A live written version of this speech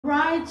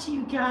right,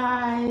 you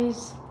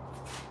guys.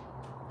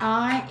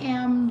 I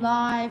am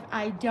live.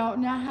 I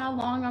don't know how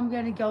long I'm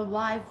going to go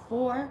live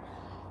for.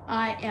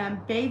 I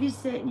am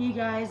babysitting you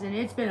guys, and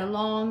it's been a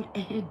long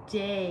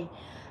day.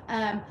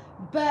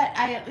 But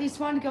I at least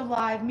want to go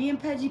live. Me and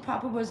Pudgy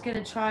Papa was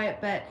going to try it,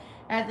 but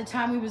at the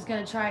time we was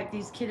going to try it,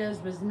 these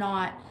kiddos was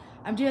not.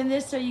 I'm doing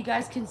this so you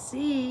guys can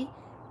see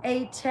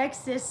a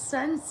Texas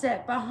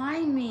sunset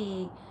behind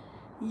me.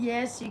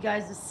 Yes, you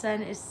guys, the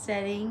sun is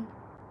setting.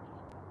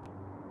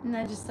 And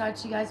I just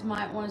thought you guys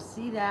might want to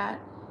see that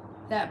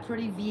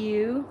pretty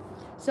view.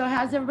 So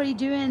how's everybody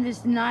doing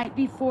this night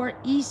before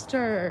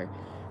Easter?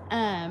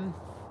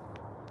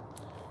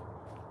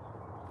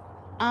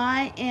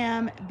 I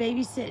am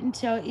babysitting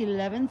till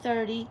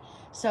 11:30,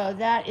 so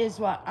that is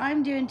what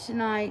I'm doing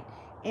tonight.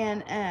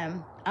 And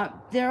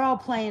they're all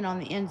playing on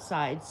the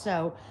inside,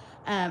 so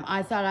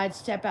I thought I'd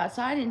step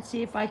outside and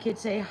see if I could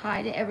say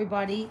hi to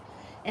everybody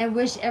and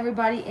wish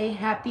everybody a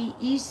happy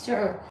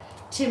Easter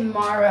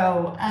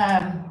tomorrow,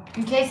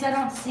 in case I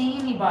don't see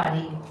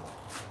anybody.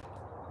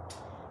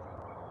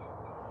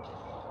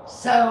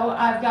 So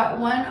I've got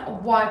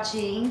one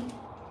watching.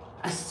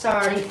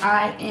 Sorry,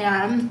 I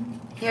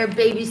am here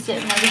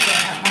babysitting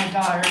at my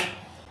daughter,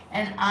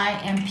 and I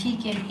am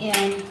peeking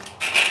in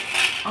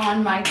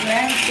on my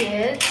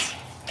grandkids,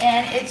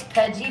 and it's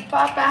Pudgy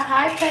Papa.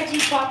 Hi, Pudgy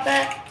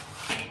Papa.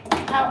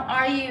 How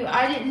are you?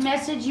 I didn't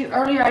message you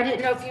earlier. I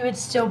didn't know if you would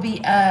still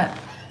be up.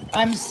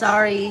 I'm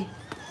sorry.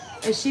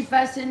 Is she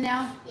fussing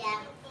now?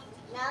 Yeah.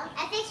 No,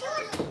 I think she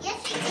was.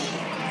 Yes, she did.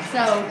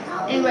 So,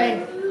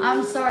 anyway,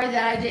 I'm sorry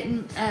that I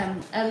didn't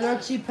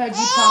alert you, Pudgy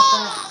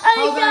Papa.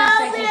 Hold on a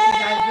second, you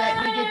guys. Let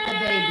me get the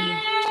baby.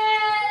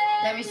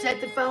 Let me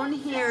set the phone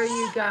here,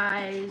 you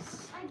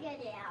guys. I'll get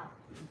it out.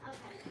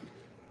 Okay.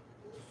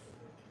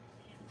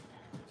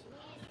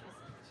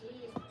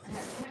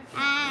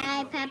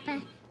 Hi,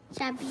 Papa.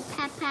 Chubby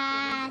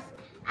Papas.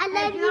 I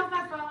love you.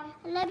 My phone.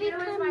 I love you,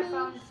 my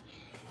phone.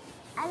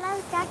 I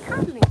love that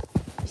comment.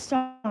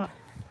 Stop.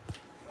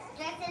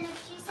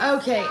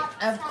 Okay,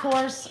 of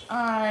course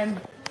I'm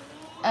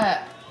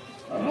up.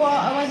 Well,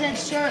 I wasn't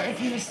sure if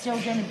he was still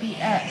going to be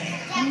up.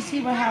 Let me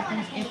see what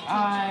happens if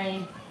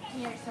I...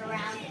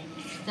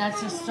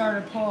 That's a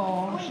starter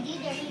poll. I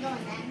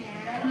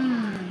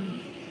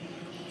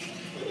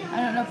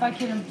don't know if I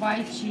can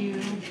invite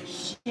you.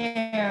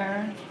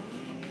 Share.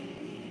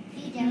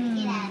 Get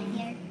out of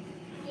here.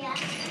 Yeah.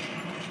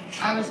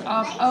 I was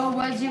off. Oh,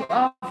 was you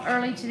off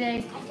early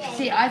today?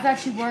 See, I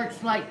thought you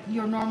worked like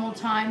your normal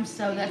time,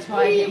 so that's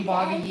why I didn't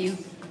bother you.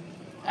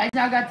 I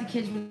now got the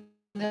kids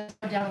down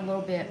a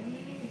little bit.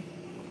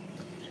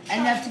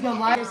 Enough to go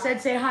live. I said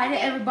say hi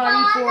to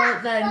everybody for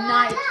the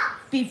night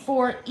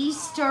before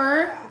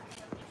Easter.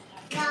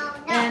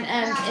 And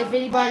if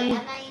anybody...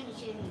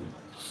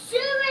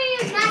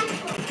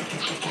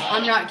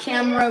 I'm not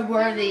camera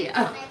worthy.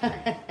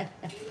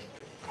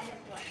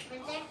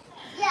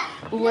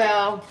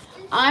 Well,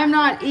 I'm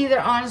not either,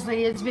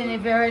 honestly. It's been a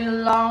very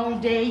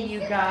long day, you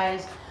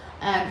guys.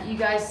 You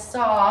guys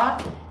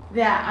saw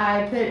that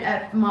I put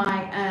up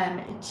my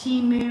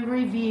Temu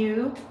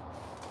review.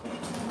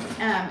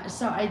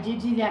 So I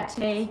did do that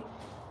today.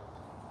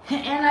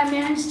 And I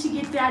managed to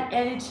get that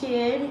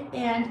edited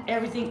and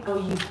everything. Oh,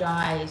 you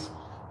guys.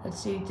 Let's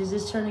see. Does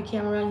this turn the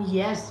camera on?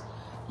 Yes.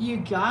 You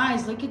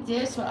guys, look at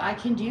this. What I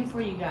can do for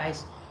you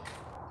guys.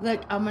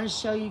 Look, I'm going to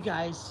show you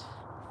guys.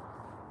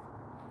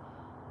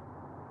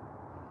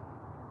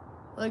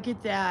 Look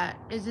at that.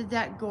 Isn't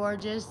that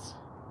gorgeous?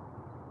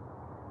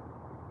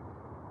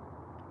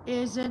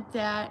 Isn't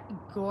that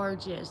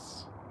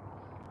gorgeous?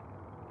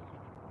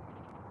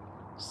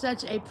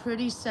 Such a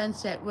pretty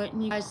sunset,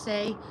 wouldn't you guys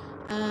say?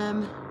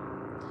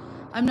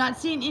 I'm not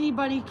seeing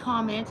anybody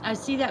comment. I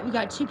see that we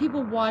got 2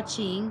 people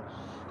watching.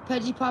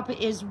 Pudgy Papa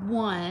is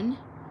 1.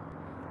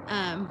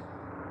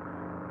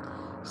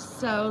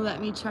 So let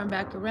me turn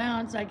back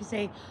around so I can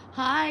say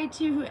hi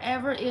to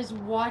whoever is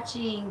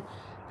watching.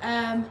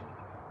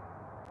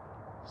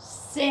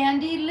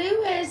 Sandy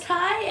Lewis,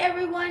 hi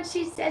everyone.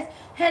 She says,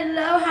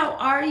 hello, how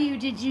are you?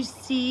 Did you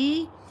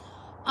see?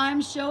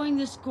 I'm showing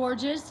this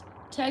gorgeous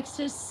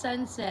Texas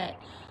sunset.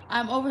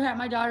 I'm over here at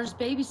my daughter's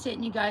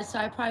babysitting, you guys, so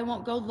I probably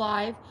won't go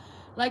live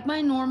like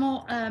my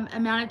normal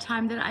amount of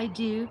time that I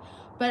do,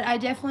 but I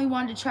definitely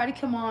wanted to try to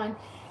come on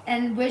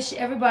and wish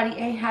everybody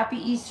a happy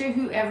Easter,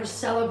 whoever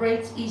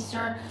celebrates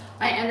Easter.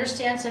 I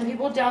understand some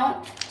people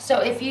don't, so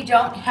if you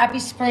don't, happy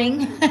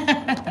spring.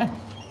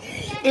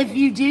 If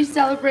you do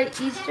celebrate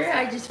Easter,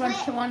 I just want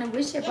to come on and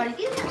wish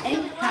everybody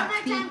a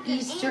happy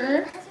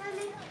Easter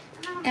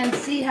and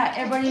see how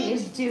everybody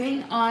is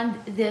doing on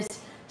this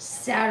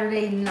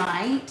Saturday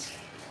night.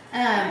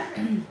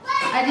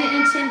 I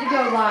didn't intend to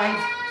go live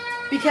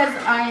because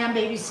I am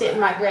babysitting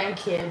my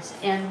grandkids,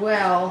 and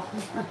well,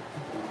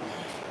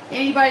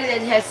 anybody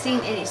that has seen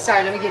any,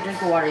 sorry, let me get a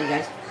drink of water, you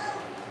guys.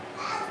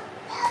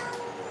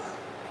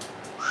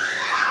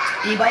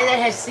 Anybody that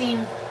has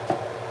seen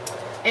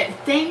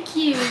thank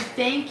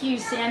you,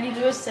 Sandy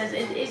Lewis says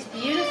it is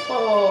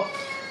beautiful.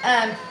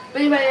 But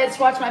anybody that's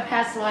watched my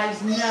past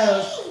lives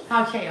knows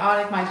how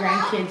chaotic my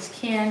grandkids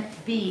can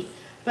be.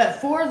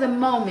 But for the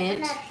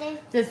moment,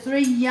 the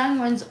 3 young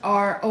ones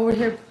are over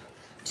here.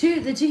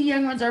 The 2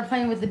 young ones are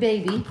playing with the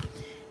baby.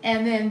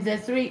 And then the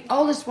 3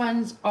 oldest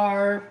ones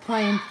are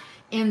playing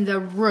in the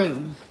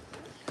room.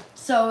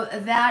 So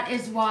that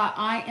is what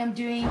I am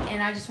doing.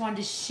 And I just wanted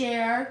to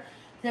share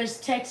this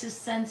Texas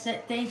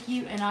sunset. Thank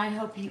you. And I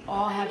hope you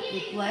all have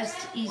a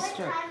blessed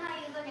Easter. What time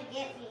are you going to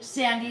get me?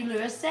 Sandy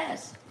Lewis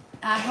says,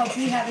 I hope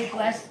you have a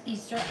blessed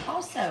Easter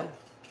also.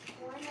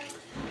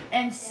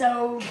 And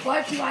so,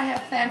 what do I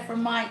have planned for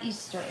my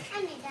Easter?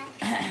 I need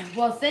that.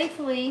 Well,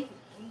 thankfully,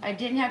 I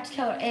didn't have to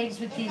color eggs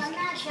with these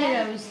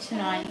kiddos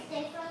tonight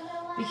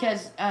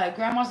because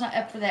Grandma's not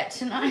up for that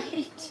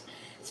tonight.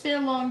 It's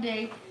been a long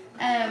day.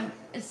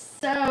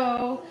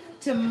 So,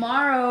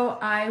 tomorrow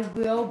I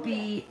will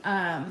be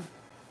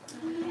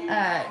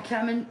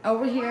coming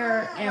over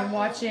here and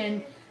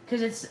watching,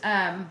 because it's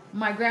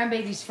my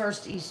grandbaby's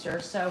first Easter,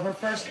 so her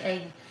first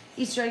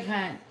Easter egg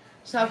hunt.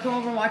 So I'll come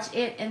over and watch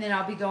it, and then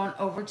I'll be going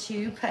over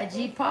to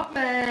Pudgy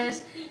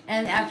Papa's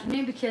in the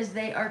afternoon because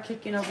they are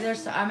cooking over there.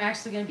 So I'm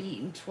actually going to be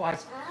eating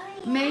twice,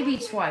 maybe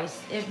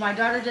twice. If my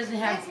daughter doesn't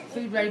have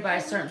food ready by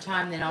a certain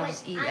time, then I'll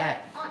just eat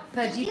at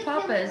Pudgy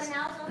Papa's.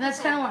 And that's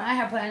kind of what I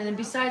have planned. And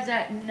besides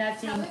that,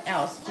 nothing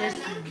else, just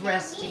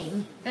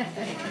resting.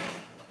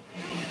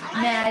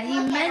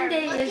 Maddie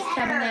Monday is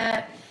coming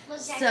up.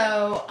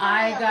 So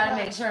I gotta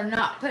make sure I'm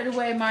not put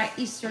away my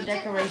Easter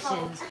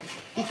decorations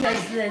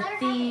because the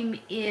theme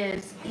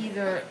is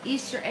either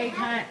Easter egg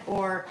hunt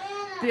or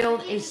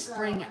build a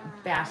spring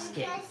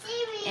basket.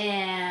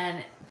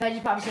 And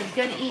Pudgy Papa says,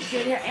 gonna eat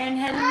good here. And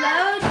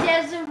hello,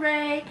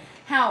 Desiree.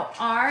 How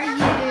are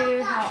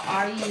you? How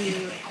are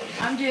you?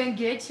 I'm doing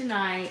good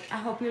tonight. I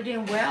hope you're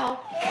doing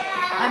well.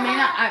 I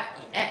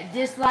mean,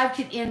 this live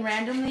could end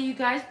randomly, you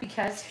guys,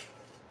 because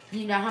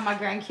you know how my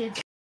grandkids.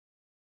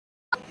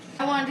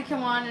 I wanted to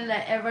come on and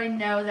let everybody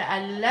know that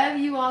I love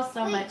you all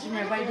so much and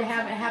everybody to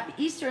have a happy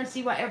Easter and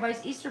see what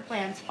everybody's Easter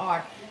plans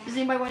are. Does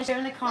anybody want to share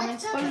in the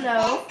comments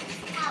below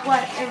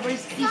what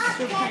everybody's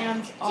Easter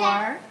plans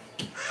are?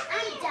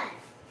 I'm done.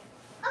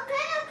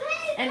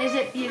 Okay. And is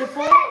it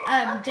beautiful?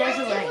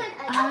 Desiree,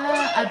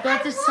 I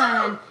bet the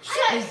sun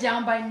is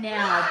down by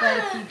now, but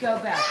if you go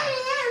back.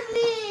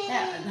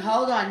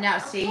 Hold on now,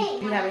 see,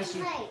 you have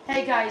issues.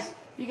 Hey guys,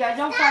 you guys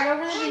don't fight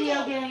over the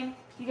video game.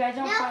 You guys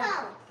don't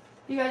fight.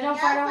 You guys don't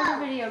fight over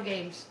the video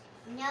games.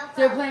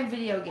 They're playing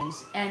video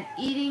games and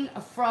eating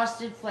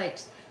Frosted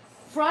Flakes.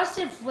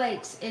 Frosted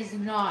Flakes is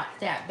not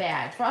that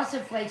bad.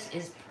 Frosted Flakes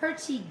is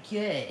pretty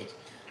good.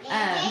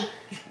 I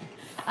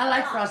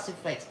like Frosted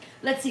Flakes.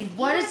 Let's see,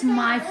 what is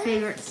my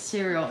favorite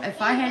cereal?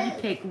 If I had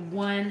to pick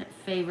one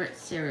favorite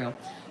cereal,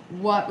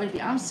 what would it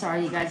be? I'm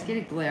sorry, you guys, get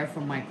a glare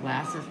from my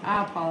glasses.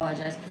 I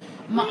apologize.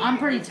 I'm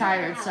pretty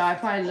tired, so I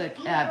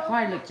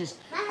probably look just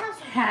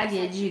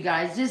haggard, you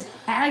guys. Just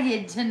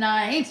haggard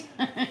tonight.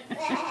 I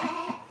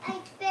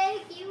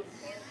beg you.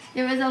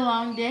 It was a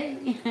long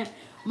day.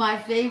 My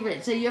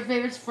favorite. So your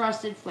favorite's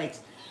Frosted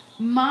Flakes.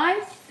 My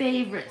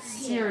favorite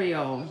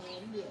cereal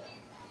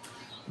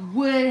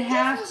would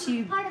have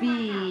to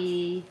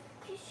be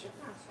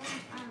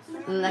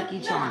Lucky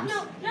Charms.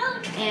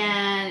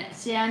 And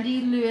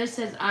Sandy Lewis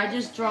says, I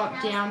just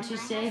dropped down to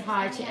say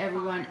hi to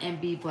everyone and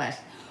be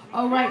blessed.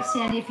 All right,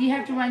 Sandy, if you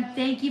have to run,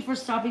 thank you for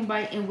stopping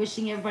by and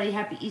wishing everybody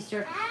happy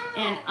Easter.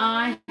 And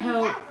I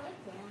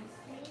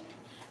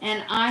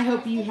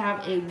hope you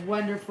have a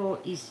wonderful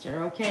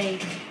Easter, okay?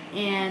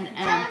 And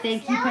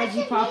thank you,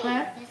 Pudgy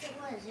Papa.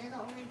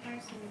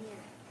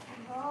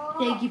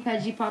 Thank you,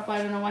 Pudgy Papa. I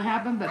don't know what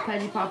happened, but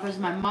Pudgy Papa is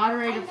my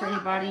moderator for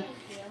anybody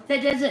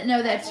that doesn't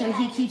know that. So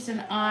he keeps an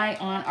eye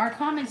on our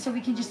comments so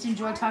we can just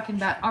enjoy talking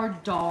about our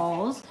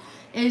dolls.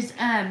 Is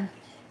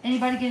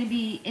anybody gonna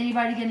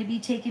be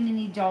taking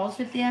any dolls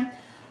with them?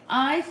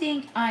 I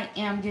think I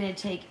am gonna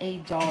take a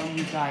doll,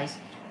 you guys.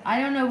 I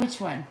don't know which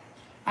one.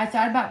 I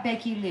thought about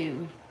Becky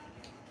Lou.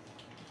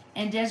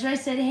 And Desiree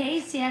said,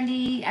 hey,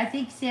 Sandy. I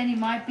think Sandy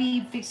might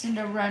be fixing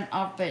to run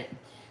off, but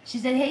she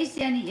said, hey,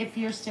 Sandy, if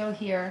you're still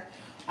here.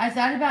 I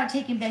thought about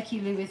taking Becky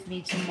Lou with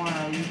me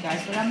tomorrow, you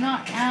guys, but I'm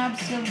not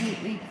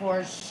absolutely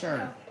for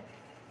sure.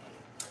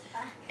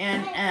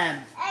 And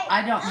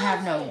I don't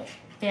have no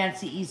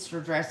fancy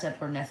Easter dress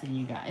up or nothing,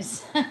 you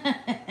guys.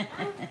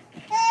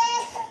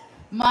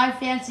 My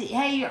fancy,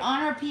 hey, you're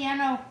on our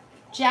piano.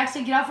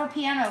 Jackson, get off our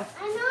piano.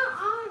 I'm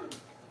not on.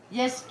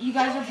 Yes, you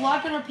guys are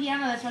blocking her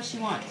piano. That's what she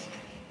wants.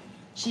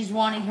 She's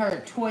wanting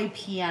her toy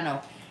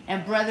piano.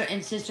 And brother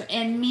and sister.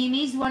 And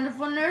Mimi's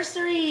Wonderful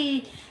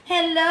Nursery.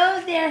 Hello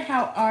there.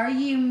 How are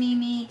you,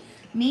 Mimi?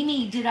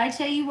 Mimi, did I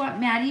tell you what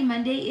Maddie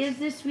Monday is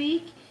this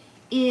week?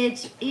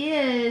 It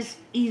is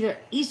either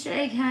Easter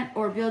egg hunt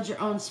or build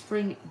your own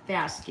spring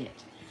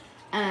basket.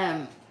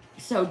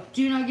 So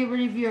do not get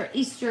rid of your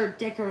Easter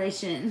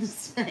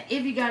decorations.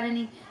 If you got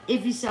any,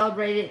 if you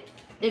celebrate it.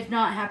 If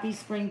not, happy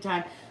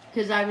springtime.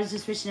 Because I was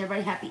just wishing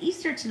everybody happy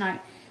Easter tonight.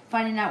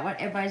 Finding out what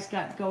everybody's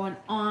got going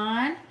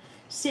on.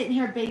 Sitting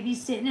here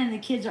babysitting, and the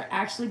kids are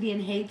actually being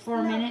hate for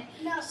a minute.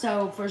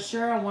 So for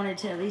sure, I wanted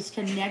to at least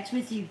connect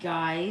with you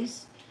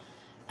guys.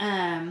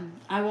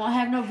 I won't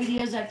have no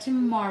videos up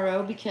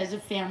tomorrow because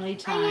of family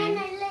time.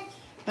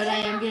 But I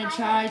am going to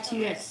try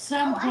to, at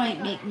some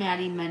point, make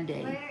Maddie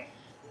Monday.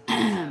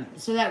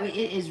 So that way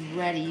it is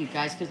ready, you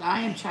guys, because I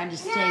am trying to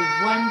stay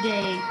one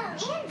day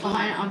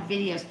behind on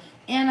videos.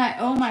 And I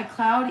owe my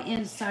Cloud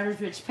Insiders,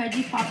 which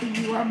Peggy Papa,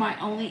 you are my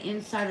only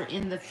insider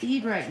in the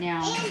feed right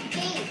now.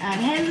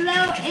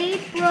 Hello,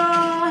 April.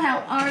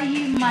 How are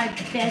you, my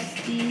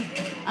bestie?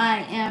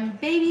 I am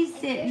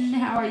babysitting.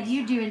 How are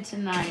you doing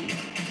tonight?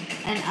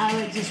 And I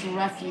look just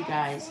rough, you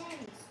guys.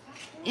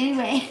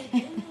 Anyway,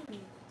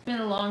 it's been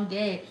a long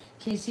day.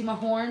 Can you see my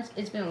horns?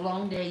 It's been a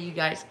long day, you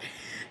guys.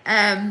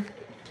 Anyway,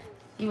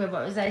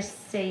 what was I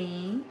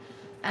saying?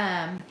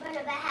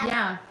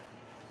 Yeah.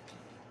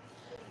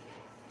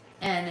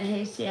 And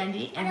hey,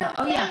 Sandy. And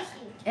oh yeah.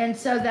 And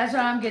so that's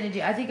what I'm gonna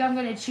do. I think I'm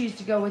gonna choose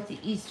to go with the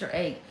Easter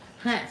egg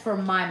hunt for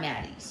my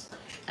Maddies,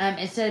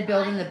 instead of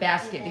building the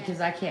basket,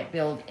 because I can't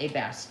build a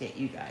basket,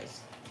 you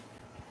guys.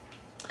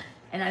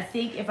 And I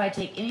think if I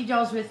take any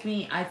dolls with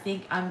me, I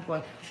think I'm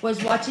going.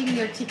 Was watching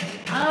your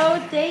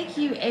Oh, thank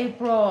you,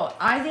 April.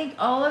 I think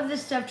all of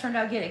this stuff turned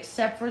out good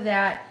except for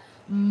that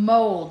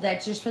mold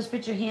that you're supposed to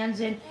put your hands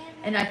in.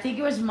 And I think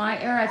it was my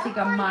error. I think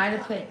I might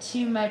have put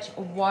too much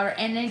water.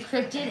 And then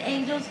Cryptid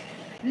Angels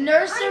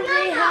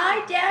Nursery.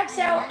 Hi, Dax.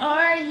 How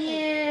are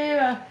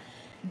you?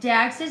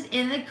 Dax is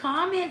in the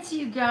comments,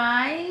 you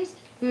guys.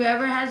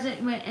 Whoever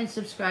hasn't went and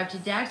subscribed to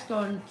Dax, go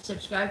and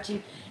subscribe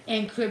to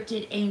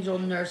Encrypted Angel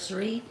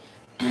Nursery.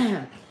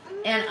 And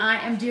I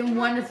am doing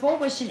wonderful.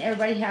 Wishing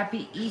everybody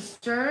happy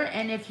Easter.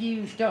 And if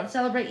you don't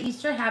celebrate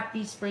Easter,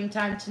 happy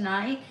springtime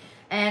tonight.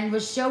 And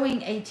was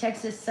showing a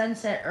Texas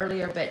sunset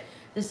earlier, but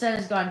the sun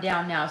has gone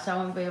down now, so I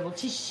won't be able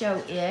to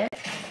show it.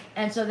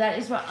 And so that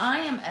is what I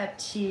am up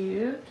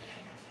to.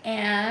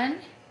 And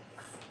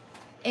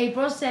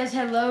April says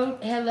hello,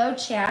 hello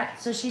chat.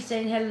 So she's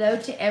saying hello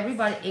to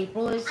everybody.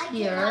 April is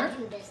here.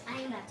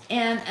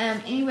 And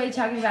anyway,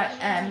 talking about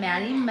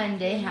Maddie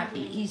Monday.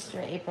 Happy Easter,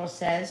 April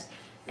says.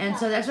 And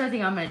so that's what I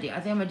think I'm going to do. I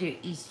think I'm going to do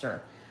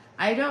Easter.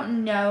 I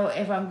don't know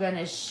if I'm going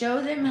to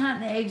show them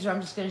hunting the eggs or I'm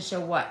just going to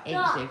show what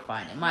eggs they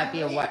find. It might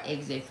be a what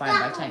eggs they find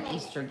by the time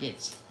Easter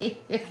gets here.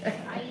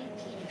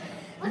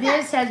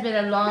 This has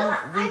been a long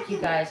week, you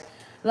guys.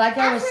 Like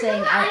I was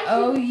saying, I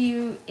owe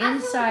you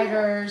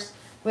insiders,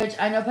 which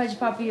I know Pudgy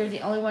Papa, you're the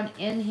only one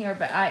in here,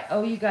 but I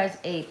owe you guys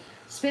a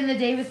spend the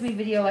day with me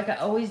video like I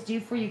always do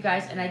for you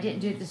guys, and I didn't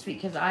do it this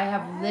week because I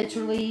have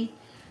literally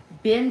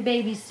been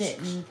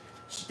babysitting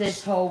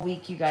this whole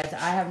week, you guys.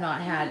 I have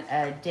not had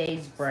a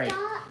day's break.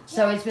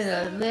 So it's been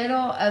a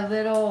little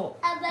bit of a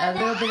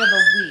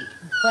week,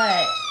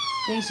 but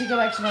things should go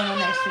back to normal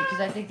next week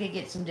because I think they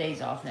get some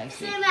days off next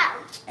week.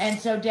 And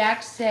so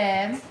Dax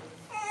said,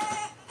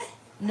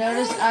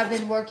 notice I've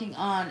been working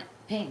on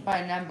paint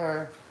by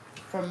number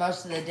for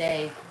most of the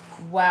day.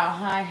 Wow,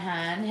 hi,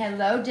 hun.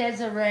 Hello,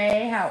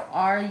 Desiree. How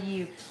are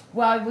you?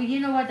 Well, you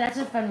know what? That's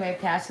a fun way of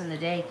passing the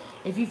day.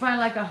 If you find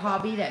like a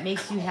hobby that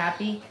makes you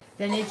happy,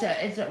 then it's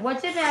a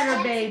what's the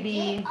matter,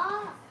 baby?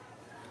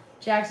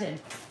 Jackson.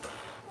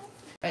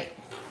 Wait.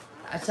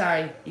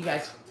 Sorry, you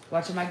guys.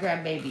 Watching my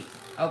grandbaby.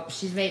 Oh,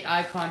 she's made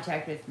eye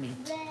contact with me.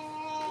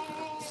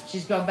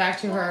 She's going back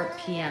to her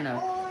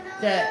piano.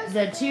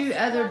 The two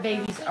other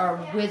babies are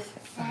with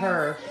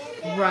her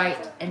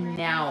right and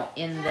now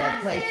in the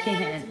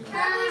playpen.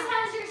 Hercules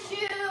has your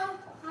shoe.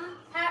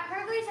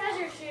 Hercules has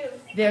your shoe.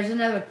 There's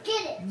another.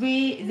 Get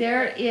it.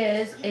 There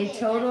is a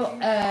total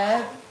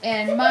of,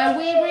 and my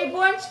wee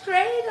reborn's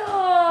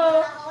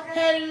cradle.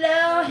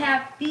 Hello,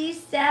 happy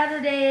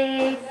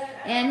Saturday,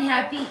 and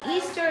happy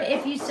Easter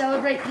if you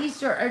celebrate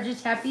Easter, or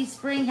just happy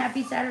spring,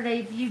 happy Saturday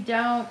if you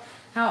don't.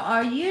 How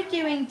are you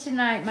doing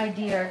tonight, my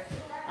dear?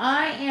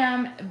 I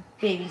am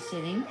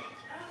babysitting,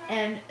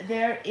 and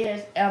there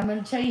is, I'm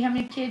going to tell you how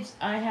many kids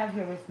I have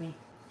here with me.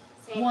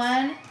 6.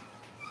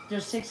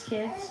 There's 6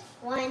 kids.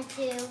 1,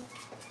 2.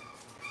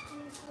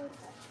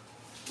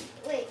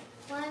 Wait,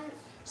 1.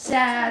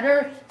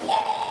 Saturday.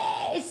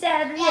 Yay!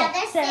 Saturday. Yeah,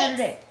 there's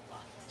Saturday.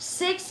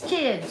 6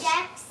 kids.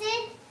 Jackson.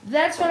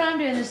 That's what I'm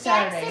doing this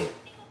Saturday.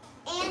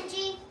 Jackson,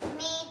 Angie,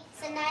 me,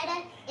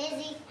 Sinaida,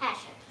 Izzy,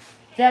 Hasher.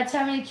 That's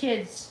how many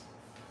kids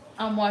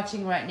I'm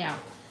watching right now.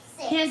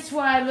 6. Hence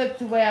why I look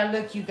the way I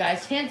look, you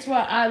guys. Hence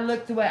why I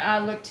look the way I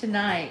look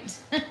tonight.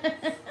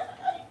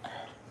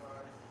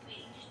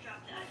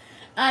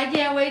 I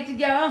can't wait to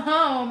go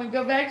home and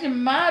go back to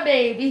my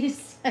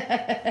babies.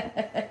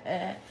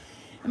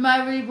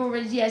 My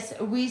reborn, yes,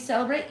 we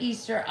celebrate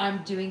Easter.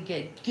 I'm doing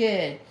good.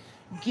 Good.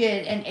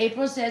 Good. And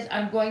April says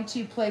I'm going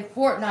to play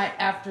Fortnite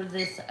after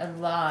this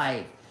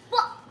live.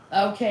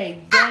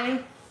 Okay,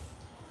 they...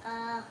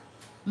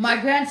 my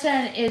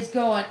grandson is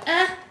going,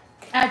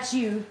 at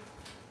you.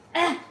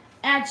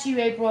 At you,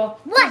 April.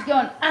 What? He's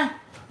going,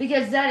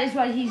 because that is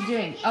what he's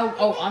doing.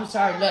 Oh, I'm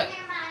sorry, look.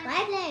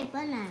 I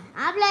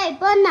play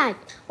Fortnite.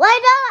 Why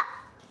not?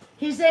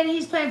 He's saying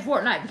he's playing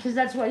Fortnite because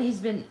that's what he's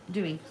been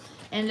doing.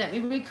 And let me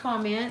read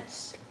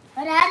comments.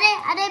 But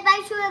I didn't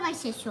buy shoe with my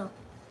sister.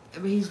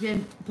 He's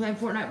been playing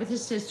Fortnite with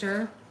his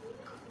sister.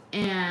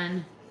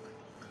 And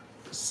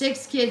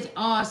 6 kids.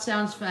 Oh,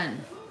 sounds fun.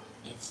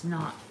 It's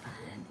not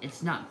fun.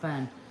 It's not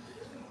fun.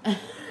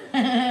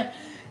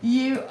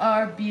 You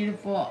are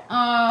beautiful.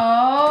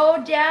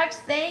 Oh, Jax,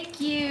 thank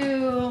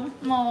you.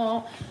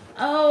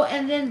 Oh,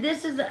 and then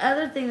this is the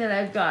other thing that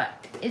I've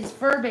got. It's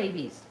fur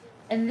babies.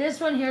 And this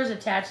one here is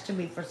attached to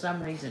me for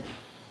some reason.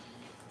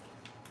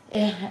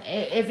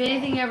 If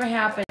anything ever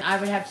happened, I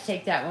would have to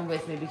take that one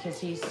with me because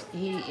he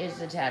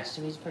is attached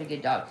to me. He's a pretty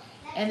good dog.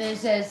 And then it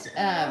says,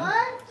 how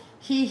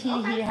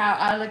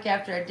I look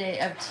after a day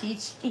of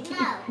teaching.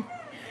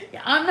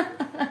 I'm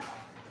not,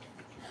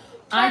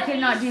 I could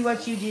not do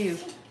what you do.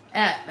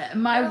 At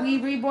my wee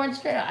reborn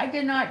cradle, I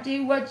could not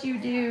do what you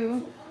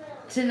do.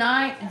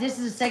 Tonight, this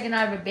is the second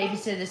night I've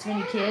babysitted this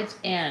many kids,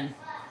 and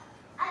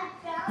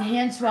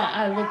hence why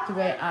I look the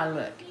way I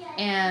look.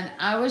 And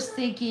I was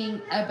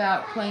thinking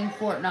about playing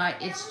Fortnite.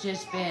 It's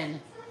just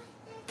been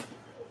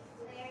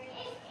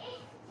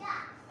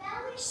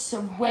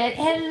sweat.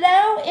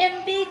 Hello,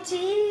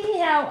 MBT.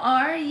 How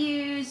are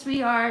you,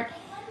 sweetheart?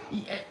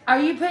 Are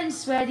you putting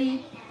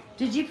sweaty?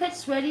 Did you put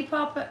sweaty,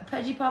 Papa,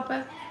 Pudgy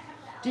Papa?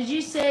 Did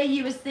you say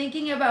you was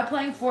thinking about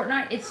playing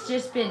Fortnite? It's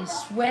just been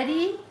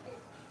sweaty.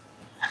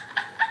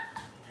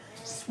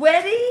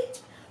 Sweaty?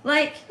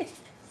 Like,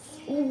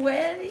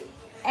 sweaty?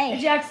 Hey,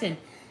 Jackson,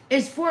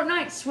 is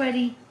Fortnite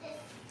sweaty?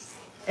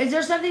 Is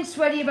there something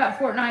sweaty about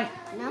Fortnite?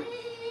 No.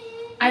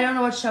 I don't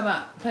know what you're talking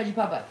about, Pudgy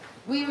Papa.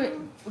 We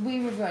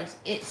were going,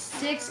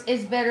 6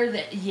 is better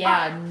than,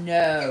 yeah,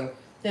 no.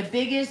 The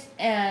biggest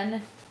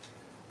and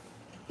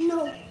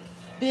No.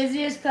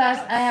 busiest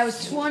class I had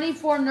was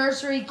 24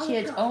 nursery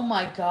kids. Oh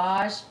my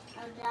gosh.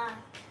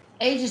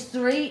 Ages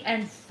 3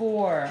 and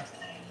 4.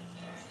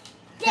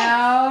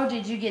 How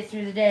did you get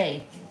through the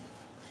day?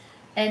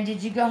 And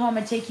did you go home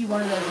and take you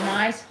one of those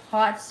nice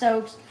hot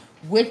soaks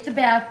with the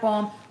bath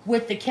bomb,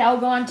 with the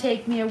Calgon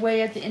take me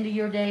away at the end of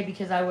your day?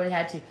 Because I would have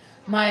had to.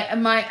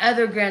 My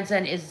other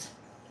grandson is,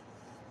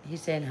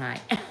 he's saying hi.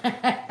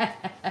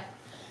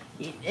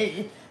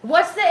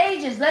 What's the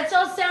ages? Let's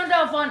all sound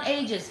off on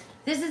ages.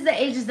 This is the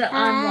ages that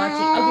I'm watching.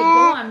 Okay,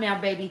 go on now,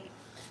 baby.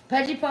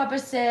 Pudgy Papa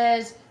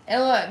says,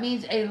 Ella, it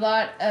means a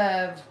lot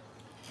of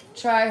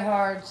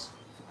try-hards.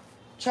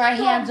 Try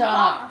hands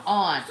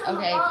on.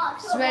 Okay.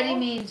 Sweaty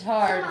means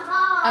hard.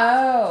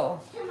 Oh.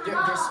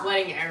 They're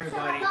sweating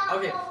everybody.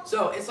 Okay,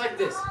 so it's like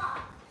this.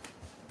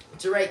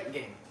 It's a rank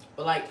game.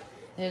 But like,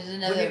 there's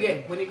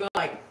another when you go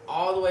like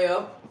all the way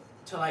up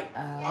to like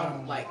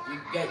like you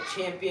get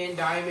champion,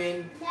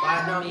 diamond,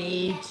 platinum.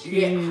 Me too.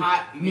 You get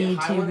hot. You Me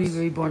get high too. ones.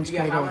 Reborn You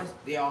get high cradle. ones.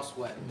 They all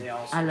sweat. They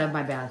all sweat. I love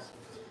my baths.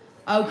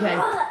 Okay.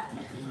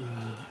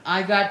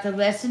 I got the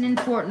lesson in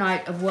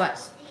Fortnite of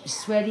what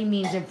sweaty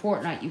means in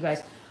Fortnite, you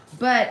guys.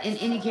 But in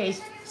any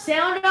case,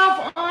 sound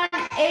off on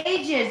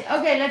ages.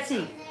 Okay, let's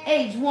see.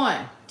 Age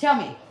 1. Tell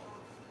me.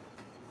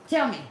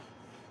 Tell me.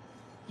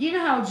 You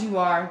know how old you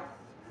are.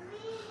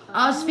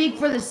 I'll speak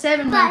for the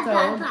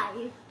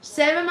 7-month-old.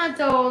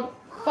 7-month-old,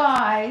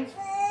 5.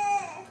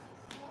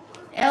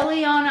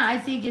 Eliana, I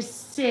think, is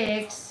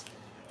 6.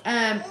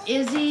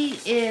 Izzy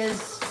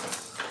is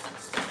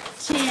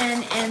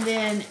 10. And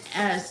then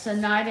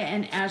Sanida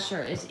and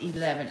Asher is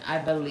 11, I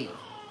believe.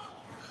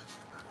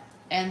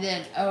 And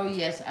then, oh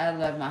yes, I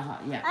love my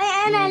hot, yeah,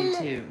 me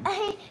too.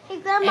 Hey,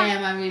 Grandma.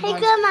 And my reborn,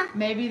 Grandma.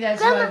 maybe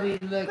that's Grandma. why we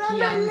look Grandma,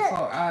 young look. for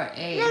our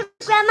age. Look,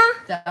 Grandma.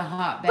 The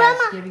hot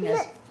baths Grandma, giving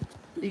us,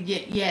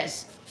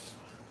 yes,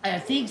 I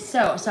think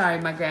so.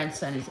 Sorry, my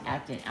grandson is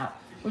acting out.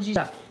 Would you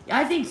stop?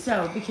 I think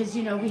so, because,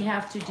 you know, we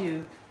have to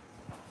do.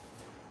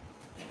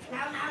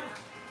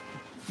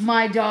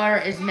 My daughter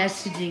is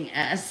messaging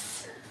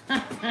us.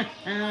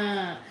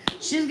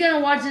 She's going to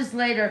watch this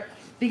later,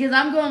 because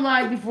I'm going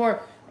live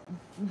before.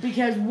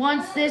 Because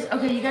once this,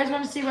 okay, you guys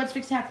want to see what's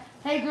fixing to happen?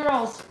 Hey,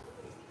 girls,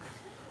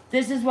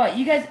 this is what,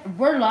 you guys,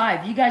 we're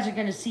live. You guys are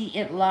going to see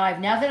it live.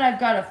 Now that I've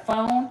got a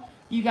phone,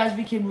 you guys,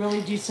 we can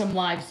really do some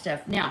live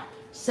stuff. Now,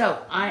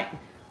 so, I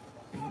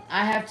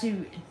have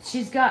to,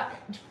 she's got,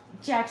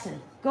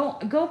 Jackson,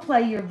 go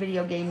play your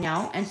video game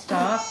now and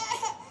stop.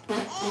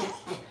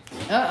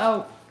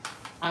 Uh-oh,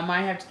 I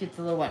might have to get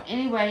the little one.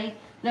 Anyway,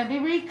 let me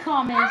read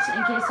comments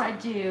in case I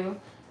do.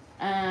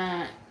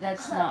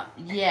 That's not,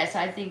 yes,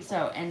 I think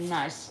so, and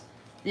nice.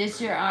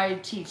 This year I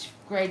teach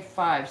grade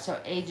 5, so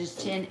ages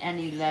 10 and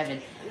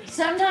 11.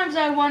 Sometimes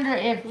I wonder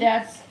if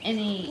that's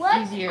any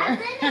easier.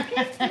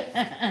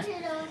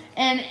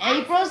 And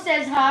April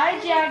says, hi,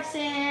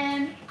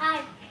 Jackson.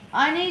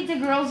 I need the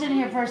girls in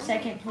here for a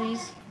second,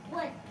 please.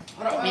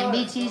 And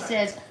BT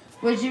says,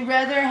 would you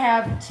rather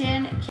have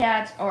 10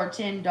 cats or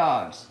 10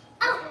 dogs?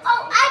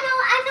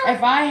 I know.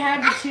 If I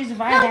had to choose, 10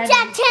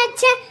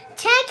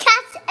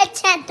 cats and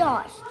 10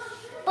 dogs.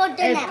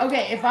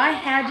 If I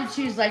had to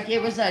choose, like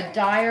it was a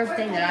dire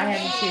thing that I had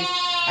to choose,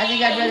 I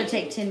think I'd rather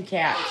take 10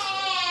 cats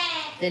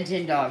than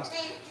 10 dogs.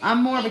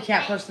 I'm more of a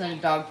cat person than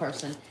a dog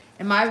person.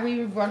 And my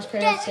reborn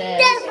cradle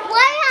says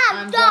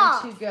I'm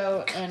going to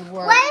go and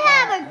work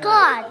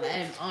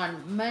and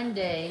on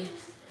Monday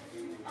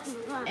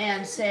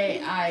and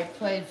say I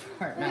played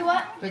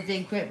Fortnite, but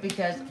then quit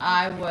because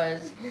I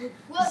was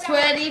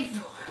sweaty.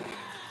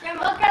 and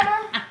look at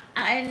her.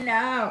 I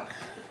know.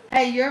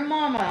 Hey, your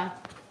mama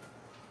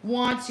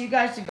wants you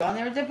guys to go in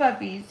there with the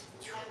puppies.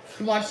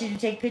 She wants you to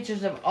take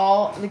pictures of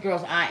all the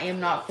girls. I am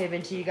not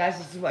fibbing to you guys.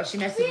 This is what she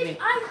messaged me.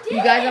 I did.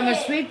 You guys, I'm going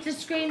to sweep the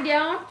screen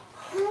down.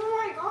 Oh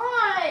my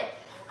god.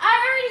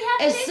 I already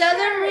have Is pictures.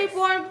 Southern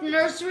Reborn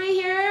Nursery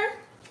here?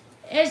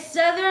 Is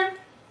Southern...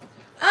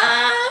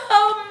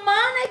 Oh,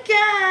 Monica,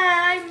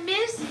 I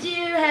missed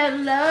you.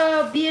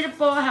 Hello,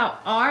 beautiful. How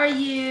are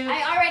you?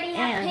 I already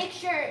have And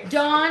pictures.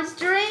 Dawn's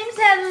Dreams,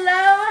 hello.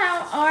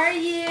 How are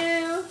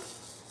you?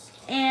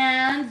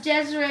 And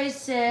Desiree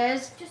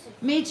says,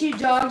 me too,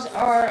 dogs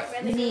are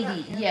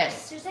needy.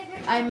 Yes.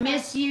 I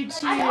miss you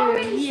too. I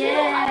already do. I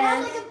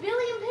have Yes. like a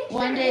billion pictures.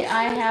 One day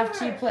I have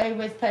to play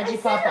with Pudgy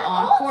Papa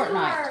on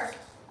Fortnite.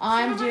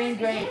 I'm doing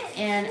great.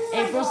 And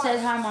April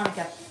says, hi,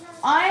 Monica.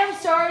 I am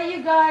sorry,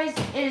 you guys.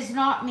 It is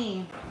not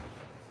me.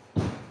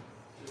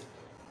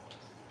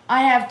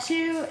 I have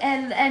two.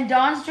 And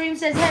Dawn's Dream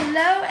says,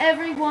 hello,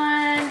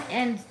 everyone.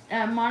 And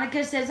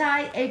Monica says,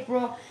 hi,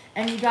 April.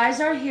 And you guys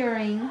are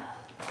hearing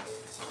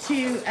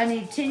to a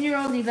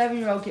 10-year-old and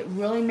 11-year-old get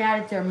really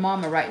mad at their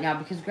mama right now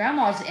because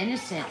grandma's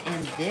innocent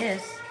in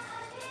this.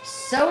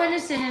 So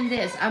innocent in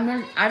this. I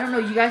don't know,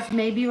 you guys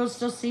maybe will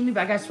still see me, but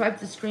I gotta swipe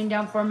the screen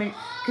down for a minute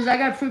because I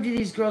gotta prove to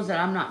these girls that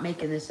I'm not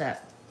making this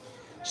up.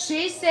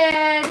 She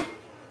said,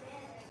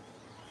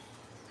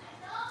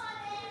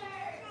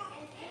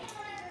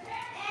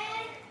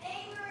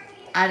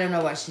 I don't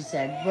know what she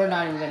said. We're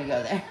not even gonna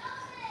go there.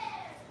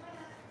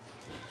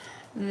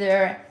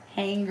 They're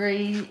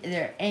hangry.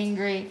 They're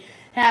angry.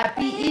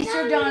 Happy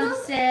Easter, Dawn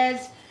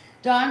says.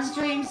 Dawn's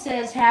Dream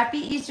says, happy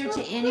Easter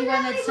to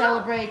anyone that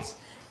celebrates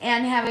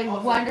and have a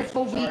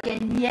wonderful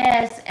weekend.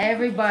 Yes,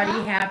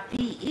 everybody,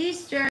 happy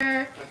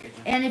Easter.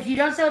 And if you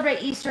don't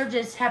celebrate Easter,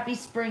 just happy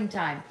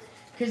springtime.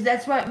 Because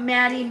that's what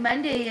Maddie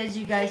Monday is,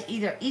 you guys.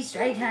 Either Easter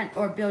egg hunt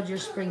or build your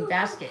spring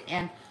basket.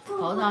 And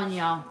hold on,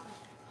 y'all.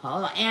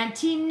 Hold on.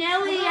 Auntie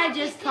Nellie, I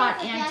just caught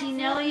Auntie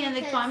Nellie in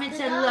the comments.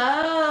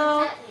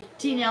 Hello.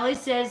 T. Nellie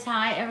says,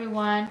 hi,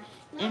 everyone.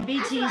 And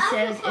BT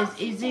says, is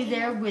Izzy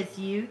there with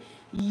you?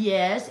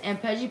 Yes. And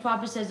Pudgy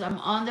Papa says, I'm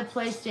on the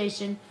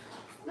PlayStation.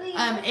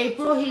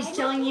 April, he's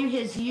telling you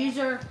his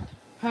user.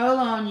 Hold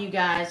on, you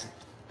guys.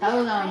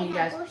 Hold on, you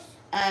guys.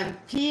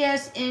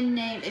 PSN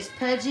name is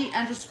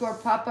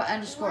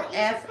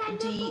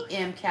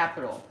Pudgy_Papa_FDM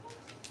capital.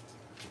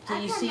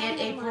 Can you see it,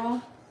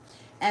 April?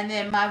 And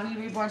then my We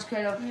Reborn's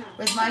Cradle.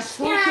 With my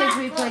school kids,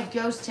 we play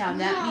Ghost Town.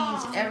 That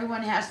means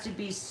everyone has to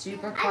be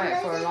super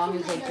quiet for as long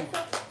as they can.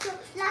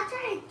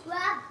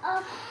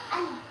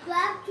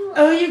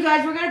 Oh, you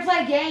guys, we're going to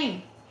play a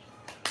game.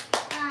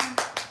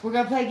 We're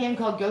going to play a game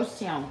called Ghost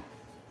Town.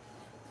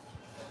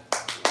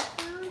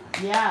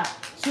 Yeah.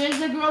 As soon as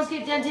the girls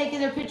get done taking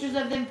their pictures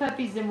of them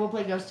puppies, then we'll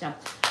play Ghost Town.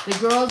 The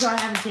girls are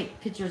having to take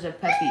pictures of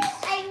puppies.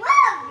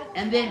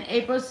 And then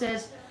April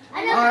says,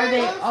 are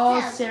they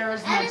all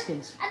Sarah's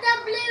Munchkins?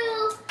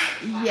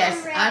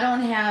 Yes, I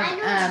don't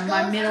have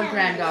my middle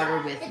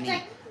granddaughter with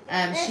me.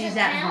 She's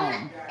at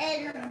home.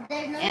 And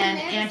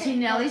Auntie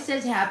Nellie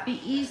says, happy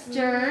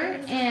Easter.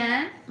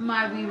 And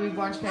my We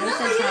Reborn Cradle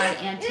says, hi,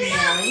 Auntie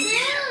Nellie.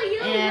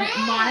 And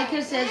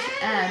Monica says,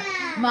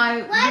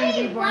 my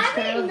We Reborn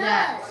Cradle,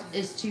 that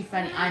is too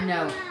funny. I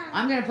know.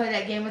 I'm going to play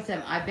that game with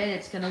them. I bet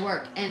it's going to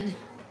work. And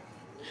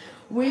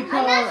we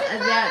call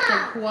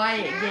that the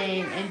quiet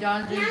game. And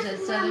Dawn Dream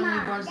says, Southern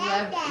Reborns,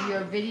 love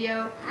your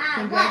video.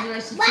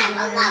 Congratulations to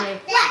the winner.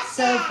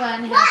 So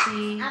fun,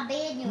 happy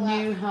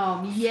new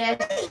home. Yes,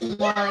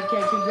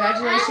 Monica,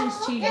 congratulations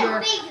to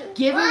your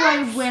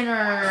giveaway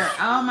winner.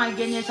 Oh my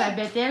goodness, I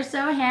bet they're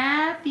so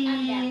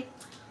happy.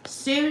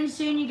 Soon,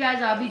 you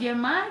guys, I'll be doing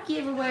my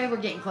giveaway. We're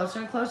getting closer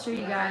and closer,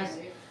 you guys.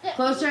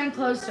 Closer and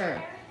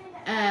closer.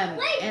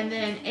 And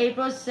then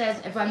April says,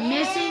 if I'm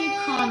missing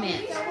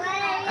comments,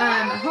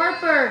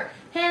 Harper,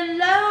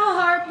 hello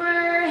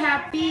Harper,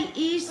 happy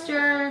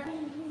Easter.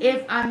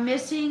 If I'm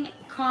missing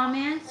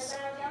comments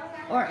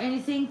or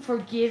anything,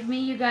 forgive me,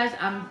 you guys.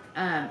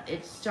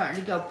 It's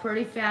starting to go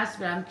pretty fast,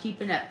 but I'm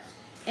keeping up.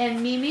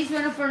 And Mimi's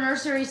Wonderful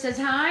Nursery says,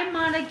 hi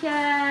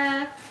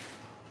Monica.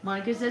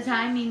 Monica says,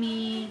 hi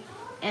Mimi.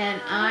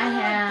 And I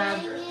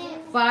have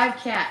 5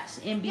 cats,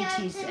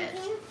 MBT says.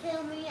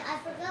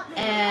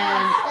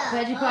 And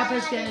Pudgy Papa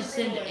is going to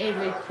send a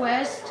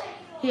request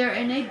here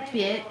in a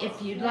bit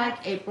if you'd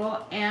like,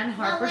 April. And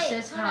Harper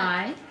says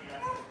hi.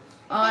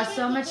 Oh,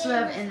 so much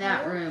love in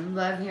that room.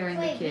 Love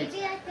hearing the kids.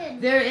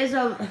 There's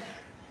a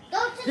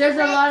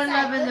lot of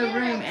love in the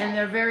room, and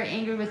they're very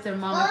angry with their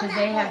mama because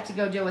they have to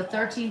go deal with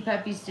 13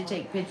 puppies to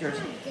take pictures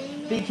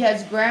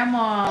because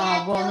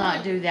Grandma will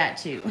not do that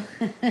too.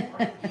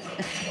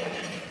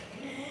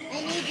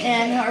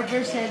 And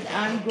Harper says,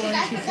 I'm going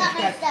to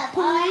subscribe.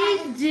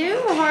 Please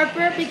do,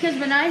 Harper, because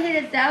when I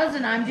hit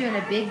 1,000, I'm doing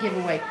a big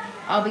giveaway.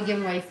 I'll be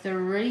giving away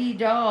 3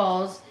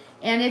 dolls.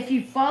 And if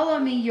you follow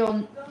me,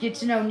 you'll get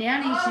to know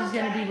Nanny. She's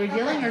going to be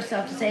revealing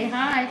herself to say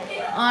hi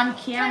on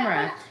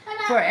camera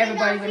for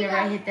everybody whenever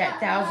I hit that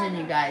 1,000,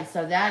 you guys.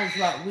 So that is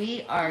what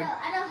we are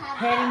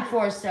heading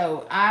for.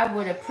 So I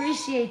would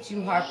appreciate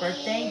you, Harper.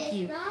 Thank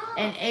you.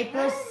 And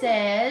April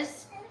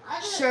says,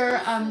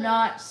 sure, I'm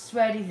not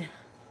sweaty.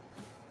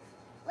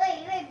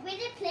 Wait, we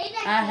didn't play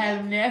that. I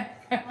have never.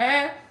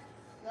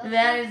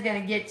 That is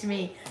going to get to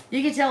me.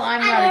 You can tell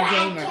I'm not a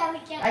gamer.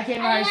 I can't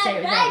remember how to say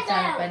it without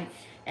sounding funny.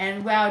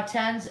 And wow,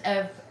 tons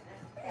of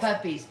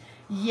puppies.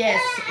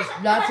 Yes,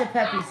 lots of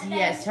puppies.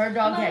 Yes, her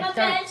dog had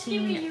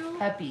 13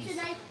 puppies.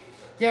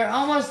 They're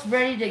almost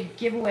ready to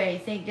give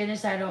away. Thank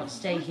goodness I don't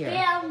stay here.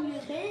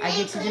 I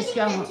get to just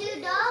go home.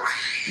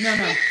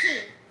 No.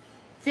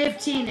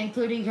 15,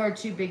 including her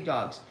 2 big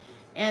dogs.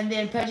 And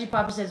then Pudgy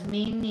Papa says,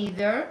 me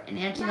neither. And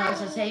Antonella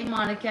says, hey,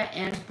 Monica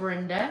and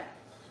Brenda.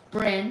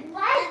 Bryn.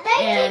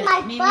 And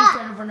Mimi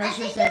Reborn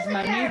Nursery says,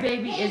 my new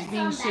baby is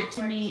being shipped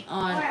to me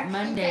on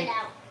Monday.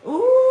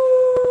 Ooh.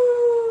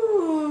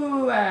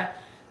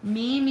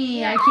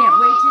 Mimi, I can't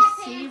wait to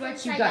see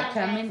what you got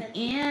coming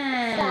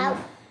in.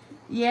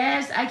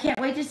 Yes, I can't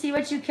wait to see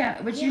what you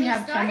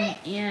have coming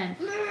in.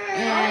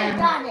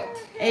 And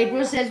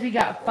April says we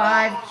got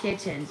 5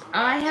 kittens.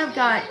 I have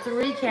got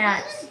 3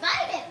 cats.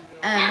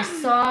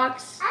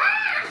 Socks.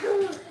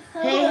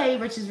 Hey,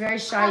 which is very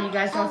shy. You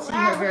guys don't see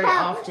her very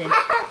often.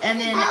 And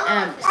then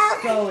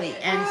Scully.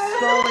 And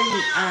Scully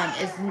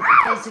is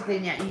basically,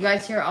 you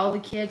guys hear all the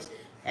kids.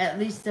 At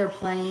least they're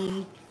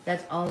playing.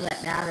 That's all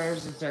that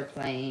matters is they're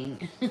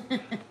playing.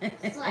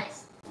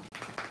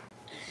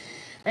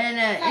 And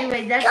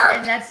anyway,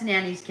 that's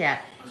Nanny's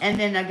cat. And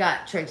then I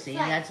got Trixie,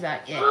 and that's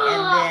about it.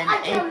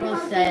 And then April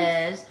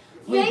says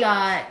we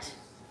got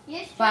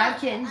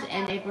 5 kittens,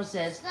 and April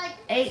says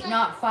 8,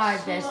 not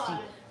 5, bestie.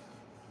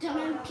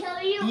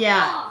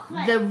 Yeah,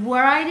 the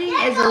writing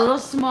is a little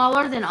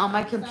smaller than on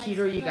my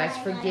computer. You guys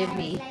forgive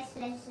me,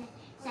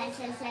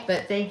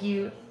 but thank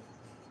you.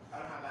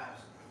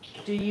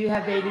 Do you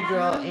have baby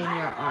girl in your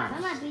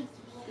arms?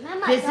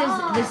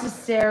 This is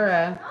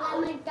Sarah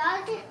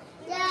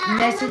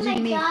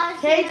messaging me.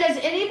 Hey, does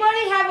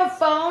anybody have a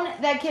phone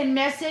that can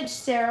message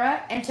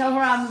Sarah and tell her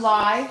I'm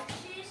live?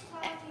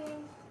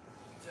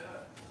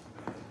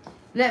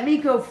 Let me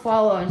go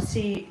follow and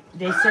see.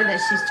 They said that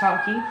she's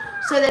talking,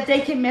 so that they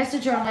can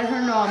message her and let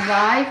her know I'm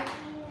live.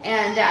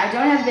 And I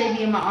don't have the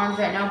baby in my arms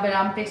right now, but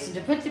I'm fixing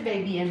to put the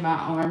baby in my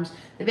arms.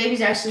 The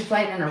baby's actually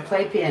playing in her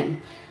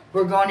playpen.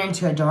 We're going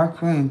into a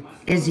dark room.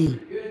 Izzy.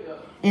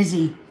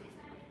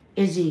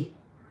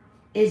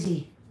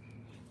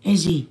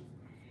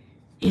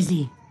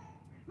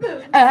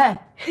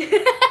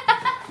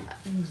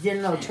 Did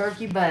a little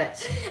turkey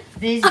butts.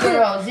 These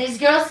girls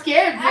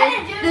scared me.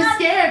 They're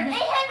scared me.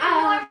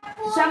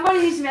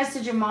 Somebody's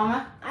messaging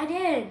Mama. I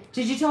did.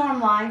 Did you tell her I'm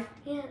live?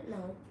 Yeah,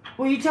 no.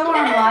 Will you tell her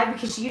I'm live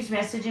because she keeps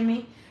messaging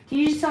me? Can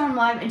you just tell her I'm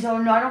live and tell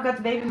her no, I don't got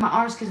the baby in my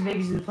arms because the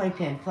baby's in the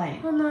playpen playing?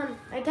 Hold on.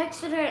 I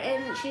texted her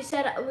and she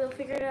said we'll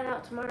figure it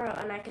out tomorrow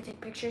and I can take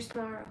pictures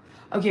tomorrow.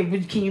 Okay,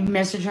 but can you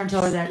message her and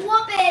tell her that?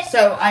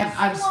 So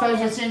I'm supposed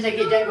as soon as I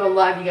get done go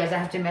live, you guys, I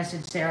have to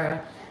message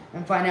Sarah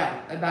and find out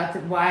about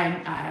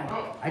why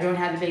I don't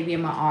have the baby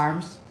in my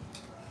arms.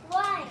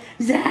 Why?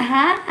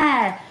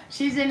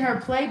 She's in her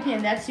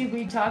playpen. That's who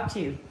we talk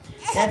to.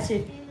 That's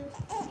it.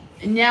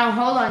 Now,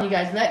 hold on, you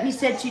guys. let me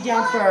set you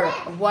down for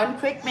 1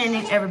 quick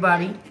minute,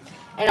 everybody.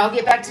 And I'll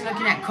get back to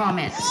looking at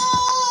comments.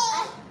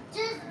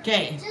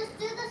 Okay. Just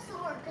do the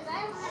sword, because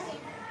I don't have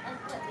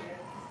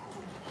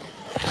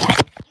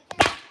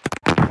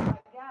it.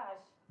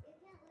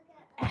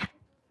 Gosh.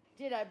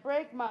 Did I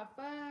break my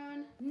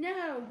phone?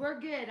 No, we're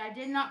good. I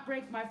did not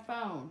break my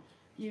phone,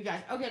 you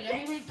guys. Okay, let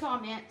me read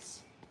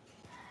comments.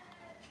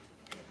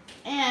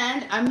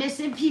 And I'm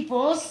missing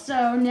people,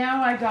 so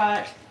now I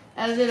got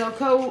a little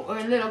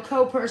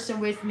co-person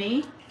with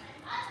me.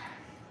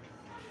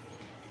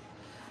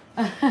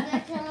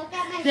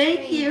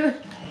 Thank you.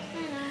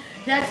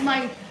 That's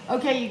my,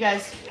 okay, you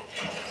guys.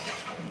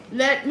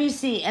 Let me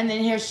see. And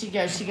then here she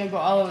goes. She's going to go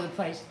all over the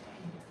place.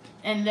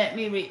 And let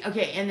me read.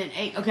 Okay, and then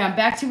 8. Okay, I'm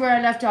back to where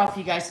I left off,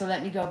 you guys, so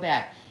let me go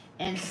back.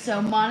 And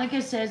so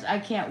Monica says, I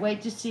can't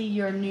wait to see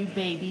your new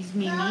babies,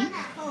 Mimi.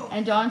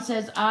 And Dawn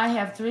says, I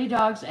have 3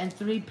 dogs and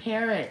 3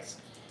 parrots.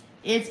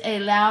 It's a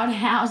loud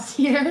house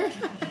here.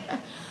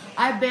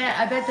 I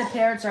bet the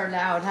parrots are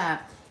loud, huh?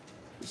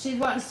 She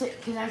wants to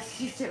sit. Can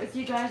she sit with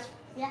you guys?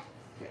 Yeah.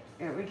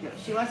 There we go.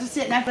 She wants to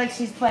sit and act like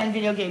she's playing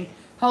video game.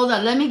 Hold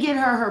on, let me get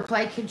her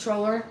play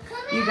controller,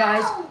 you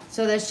guys,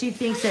 so that she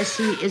thinks that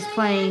she is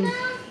playing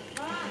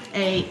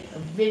a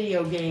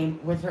video game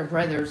with her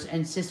brothers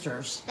and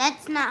sisters.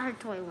 That's not her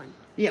toy one.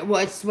 Yeah,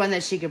 well, it's one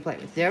that she can play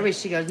with. There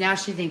she goes. Now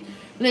she thinks,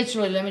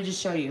 literally, let me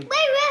just show you. Wait,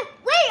 I'm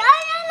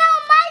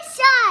on my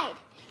side.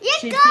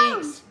 She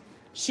thinks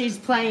she's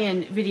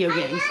playing video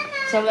games.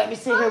 So let me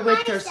sit here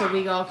with her so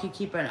we all can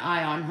keep an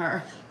eye on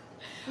her.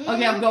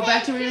 Okay, I'll go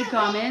back to reading the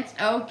comments.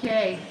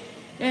 Okay.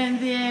 And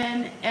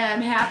then,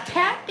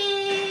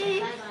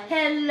 happy.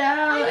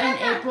 Hello. And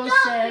April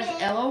says,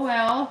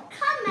 LOL.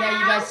 Yeah,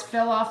 you guys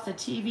fell off the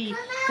TV.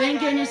 Thank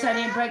goodness I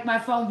didn't break my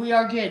phone. We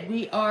are good.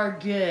 We are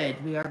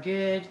good. We are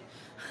good.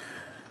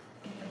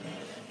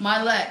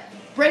 My luck.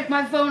 Break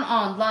my phone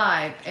on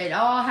live. It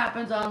all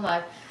happens on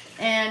live.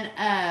 And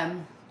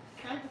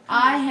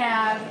I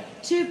have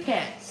 2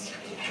 pets,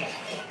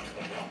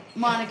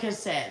 Monica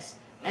says.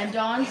 And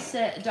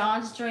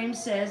Dawn's Dream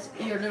says,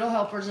 your little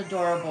helper's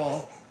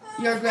adorable.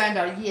 Your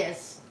granddaughter,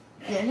 yes.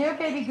 Yeah, here,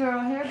 baby girl,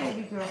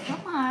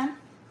 come on.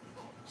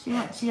 She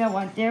don't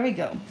want, there we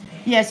go.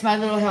 Yes, my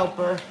little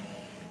helper.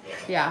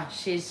 Yeah,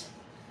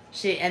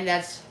 and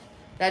that's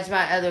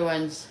my other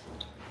ones.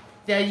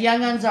 The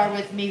young ones are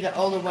with me, the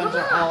older ones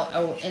are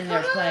all in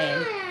there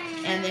playing.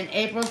 And then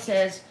April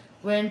says,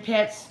 what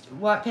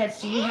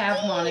pets do you have,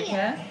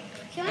 Monica?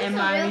 And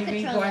my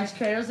Reborn's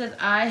Cradle says,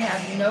 I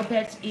have no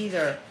pets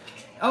either.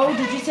 Oh,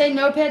 did you say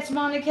no pets,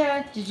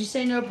 Monica? Did you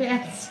say no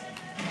pets?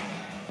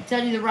 I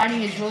tell you, the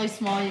writing is really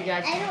small, you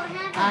guys.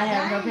 I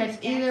have no pets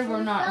either.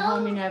 We're not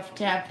home enough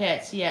to have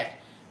pets yet.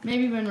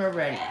 Maybe when we're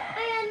ready.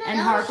 And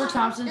Harper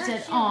Thompson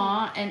said,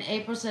 aw. And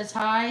April says,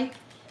 hi,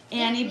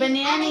 Annie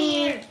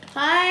Banani.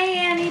 Hi,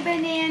 Annie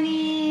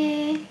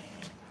Banani.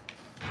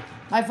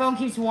 My phone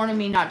keeps warning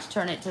me not to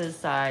turn it to the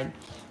side.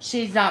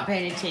 She's not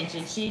paying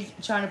attention. She's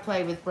trying to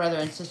play with brother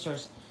and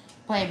sisters,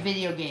 playing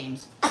video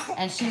games.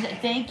 And she's,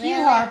 thank you,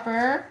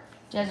 Harper.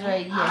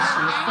 Desiree, yes,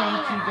 she is.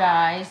 Thank you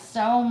guys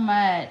so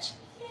much.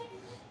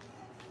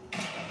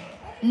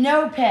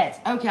 No pets.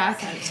 Okay, I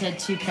thought it said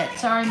 2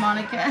 pets. Sorry,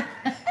 Monica.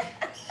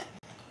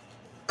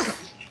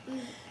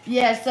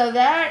 Yes, so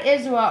that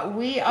is what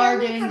we are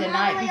doing the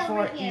night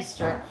before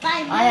Easter.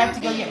 I have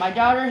to go get my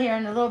daughter here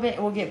in a little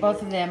bit. We'll get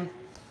both of them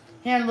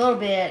here in a little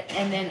bit,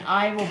 and then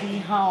I will be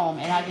home,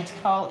 and I get to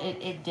call it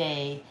a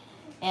day.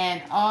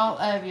 And all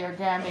of your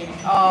grandbabies.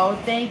 Oh,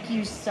 thank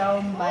you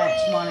so much,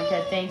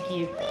 Monica. Thank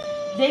you.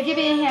 They can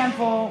be a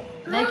handful.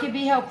 They can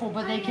be helpful,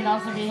 but they can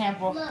also be a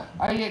handful.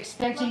 Are you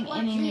expecting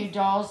any new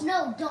dolls?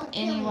 No, don't.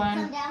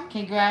 Anyone?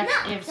 Congrats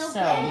if so.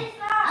 All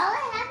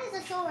I have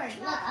is a sword.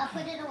 Look, I'll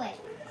put it away.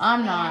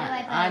 I'm not.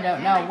 I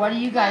don't know. What do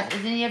you guys?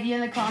 Is any of you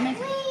in the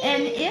comments?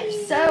 And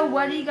if so,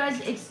 what do you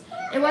guys?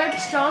 What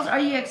dolls are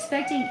you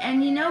expecting?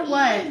 And you know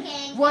what?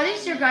 What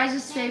is your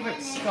guys' favorite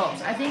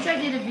sculpts? I think I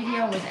did a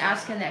video and was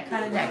asking that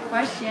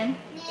question.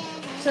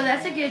 So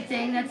that's a good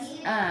thing. That's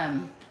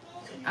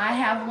I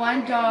have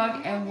one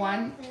dog and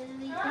one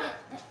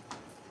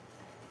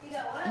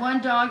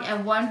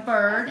one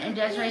bird. And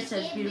Desiree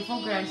says,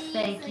 beautiful grams.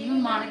 Thank you.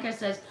 Monica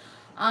says,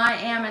 I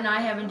am, and I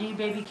have indeed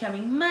baby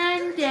coming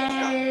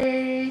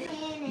Monday.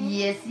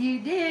 Yes, you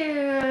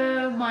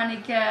do,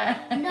 Monica.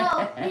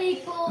 No,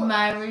 people.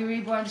 My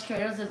Reborn's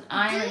Cradle says,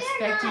 I am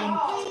expecting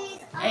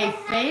a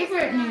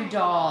favorite new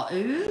doll.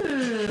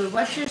 Ooh,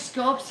 what's your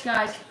sculpts,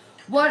 guys?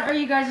 What are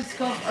you guys'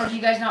 sculpts, or do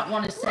you guys not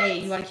want to say?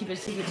 You want to keep it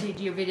secret to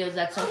do your videos?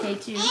 That's okay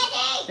too.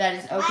 That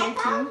is okay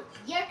too.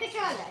 Your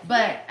controller.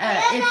 But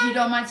if you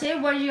don't mind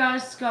saying, what are you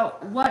guys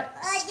sculpt? What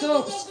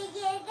sculpts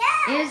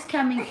is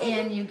coming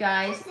in, you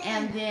guys?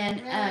 And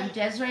then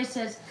Desiree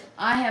says,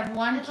 I have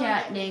one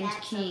cat named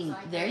King.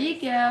 There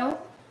you go.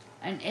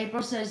 And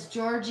April says,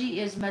 Georgie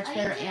is much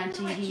better,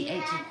 Auntie. He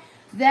ate it.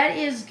 That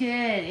is good.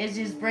 Is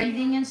his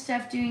breathing and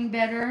stuff doing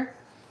better?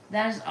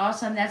 That is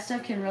awesome. That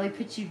stuff can really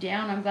put you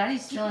down. I'm glad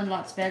he's feeling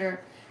lots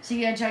better. So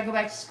you gonna try to go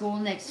back to school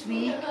next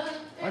week?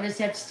 Or does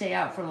he have to stay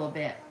out for a little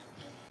bit?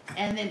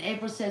 And then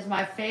April says,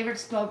 my favorite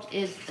sculpt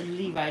is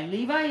Levi.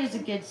 Levi is a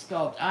good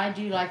sculpt. I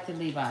do like the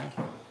Levi.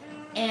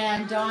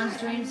 And Dawn's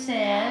Dream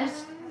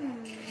says,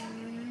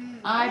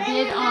 I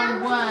bid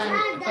on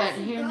one, but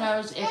who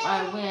knows if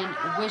I win.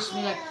 Wish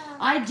me luck.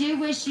 I do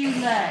wish you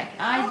luck.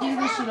 I do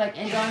wish you luck.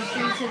 And Dawn's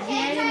Dream says,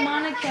 yay,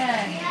 Monica.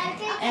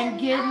 And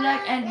good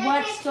luck. And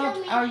what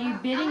sculpt are you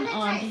bidding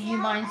on? Do you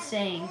mind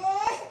saying?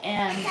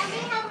 And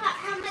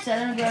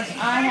Southern Girls,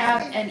 I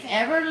have an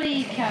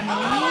Everly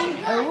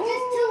coming.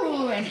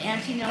 Oh, and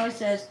Auntie Noah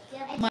says,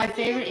 my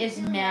favorite is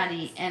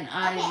Maddie, and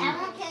I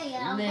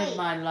live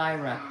my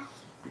Lyra.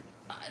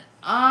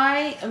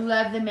 I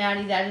love the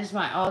Maddie. That is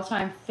my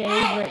all-time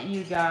favorite,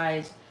 you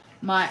guys.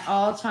 My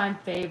all-time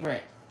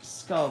favorite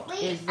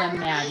sculpt is the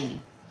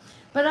Maddie.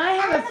 But I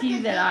have a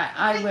few that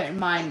I wouldn't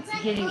mind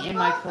getting in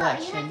my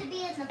collection.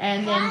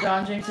 And then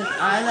Dawn Dream says,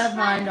 I love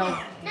my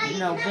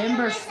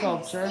November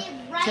sculpture.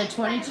 It's a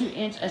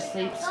 22-inch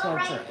asleep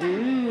sculpture.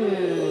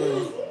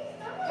 Ooh.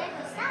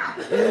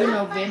 Ooh,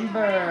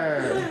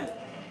 November.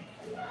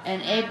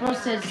 And April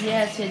says,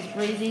 yes, his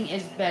breathing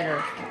is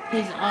better.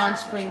 He's on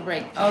spring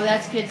break. Oh,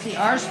 that's good. See,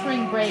 our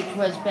spring break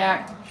was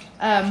back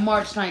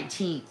March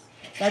 19th.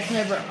 That's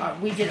never,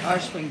 we did our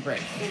spring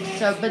break.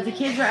 So, but the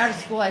kids are out of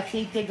school. I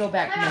think they go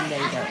back Monday,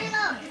 though.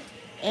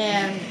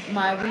 And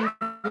my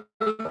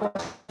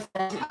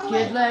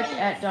good luck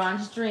at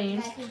Dawn's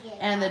Dreams.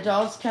 And the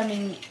dolls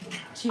coming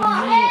to me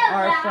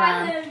are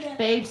from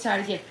Babe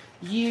Side again.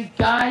 You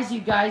guys,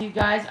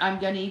 I'm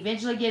going to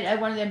eventually get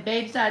one of them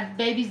babies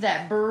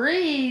that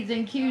breathes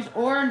and cues,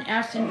 or an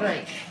Ashton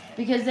Drake.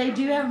 Because they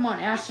do have them on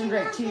Ashton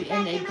Drake too,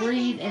 and they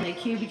breathe and they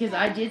cue, because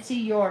I did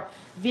see your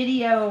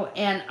video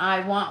and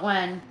I want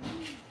one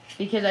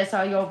because I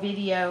saw your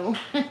video.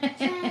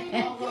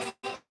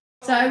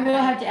 So I will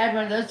have to add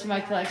one of those to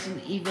my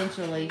collection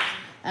eventually.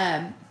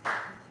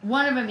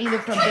 One of them either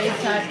from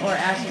Bayside or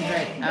Ashton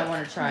Drake I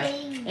want to try.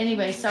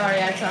 Anyway,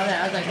 sorry, I saw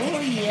that. I was like, oh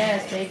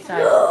yes,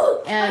 Bayside.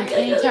 And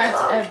any types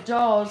of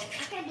dolls,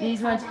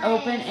 these ones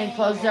open and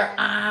close their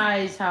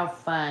eyes. How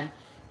fun.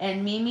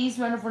 And Mimi's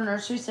Wonderful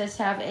Nursery says,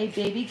 have a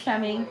baby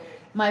coming.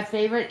 My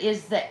favorite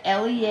is the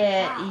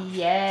Elliot.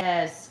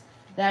 Yes.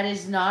 That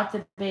is not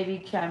the baby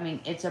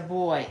coming. It's a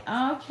boy.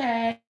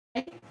 Okay.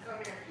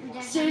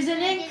 Susan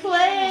and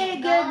Clay,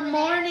 good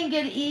morning,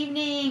 good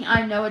evening.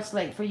 I know it's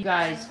late for you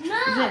guys.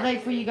 Is it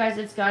late for you guys?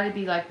 It's got to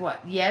be like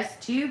what? Yes,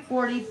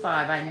 2:45.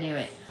 I knew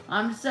it.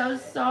 I'm so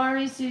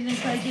sorry, Susan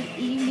Clay. Good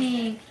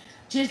evening.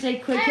 Just a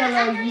quick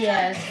hello.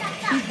 Yes,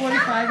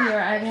 2:45 here.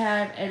 I've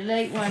had a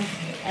late one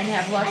and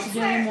have lots to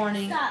do in the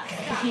morning.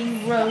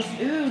 Cooking roast.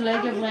 Ooh,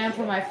 leg of lamb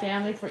for my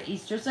family for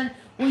Easter Sunday.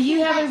 Well,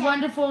 you have a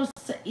wonderful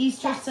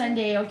Easter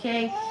Sunday,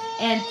 okay?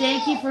 And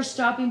thank you for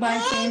stopping by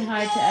and saying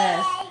hi to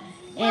us.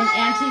 And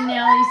Auntie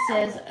Nellie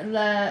says,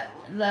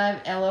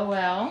 love,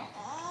 LOL.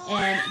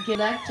 And good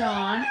luck,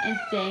 Dawn. And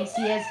thanks.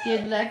 Yes,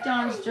 good luck,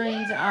 Dawn's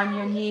dreams on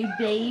your new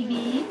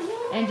baby.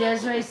 And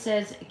Desiree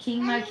says,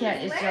 King, my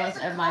cat, is jealous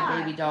of my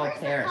baby doll,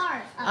 Paris.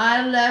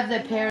 I love the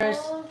Paris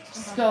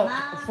scope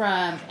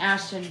from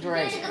Ashton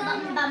Drake,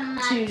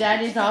 too.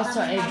 That is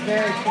also a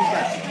very cool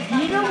doll.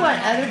 You know what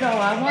other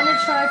doll I want to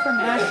try from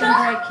Ashton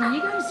Drake? Can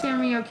you guys hear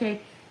me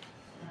okay?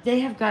 They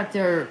have got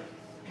their...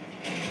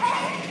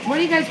 What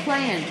are you guys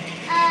playing?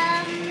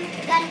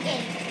 Gun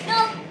game.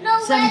 No,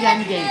 some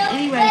gun game.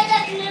 Anyway,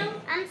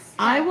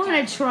 I'm I want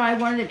to try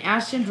one of the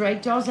Ashton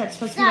Drake dolls that's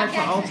supposed to be like for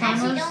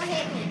Alzheimer's. Don't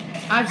hit me.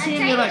 I've seen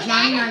them, they're like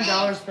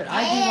 $99, but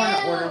I do want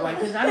to order one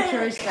because I'm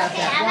curious about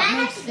that. What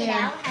makes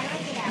them...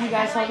 You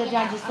guys hold it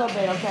down just a little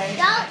bit, okay?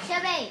 Don't show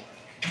me.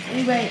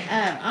 Anyway,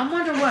 I'm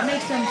wondering what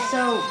makes them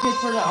so good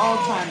for the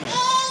Alzheimer's.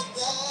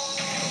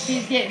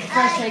 She's getting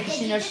frustrated because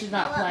she knows she's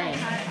not playing.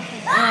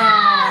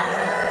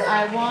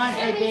 I want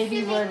a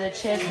baby where the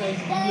chest goes,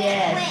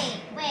 yes.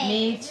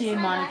 Me too,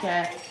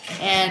 Monica.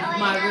 And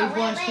my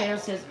reborn scale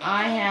says,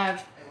 I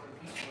have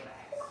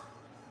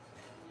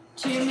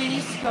too many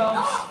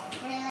scopes.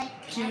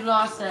 Two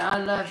lost that I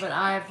love, but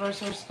I have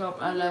first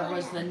scope I love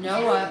was the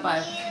Noah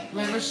by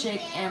River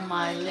Shake, and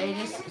my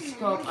latest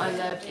scope I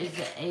loved is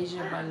the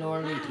Asia by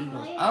Laura Lee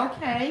Eagles.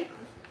 Okay.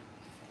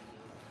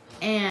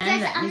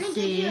 And let me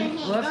see.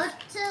 Whoops.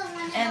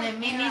 And then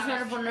Mimi's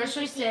Wonderful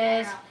Nursery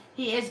says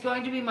he is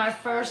going to be my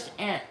first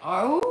and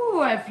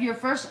your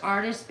first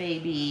artist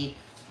baby.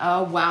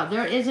 Oh wow,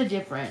 there is a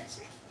difference.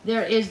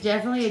 There is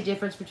definitely a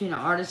difference between an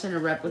artist and a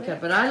replica,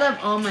 but I love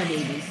all my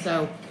babies.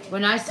 So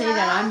when I say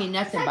that, I mean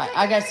nothing but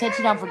I gotta set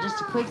you down for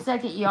just a quick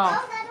second, y'all.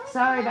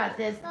 Sorry about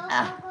this,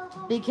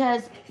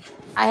 because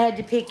I had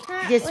to pick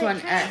this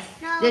one up.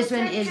 This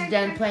one is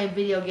done playing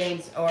video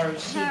games, or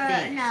she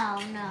thinks.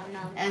 No.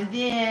 And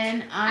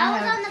then I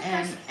have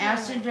an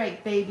Ashton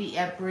Drake baby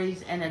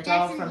breeze and a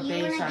doll from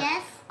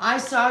Bayside. I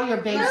saw your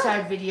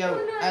Bayside video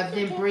of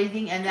them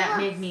breathing, and that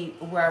made me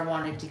where I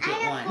wanted to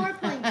get one. I have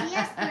 4 points. He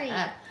has 3.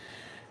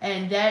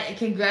 And that,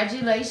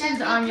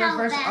 congratulations on your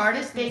first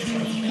artist baby,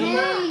 Mimi.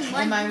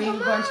 And my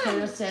reborn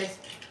schedule says,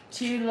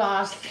 2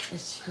 lost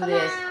this,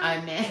 I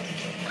meant.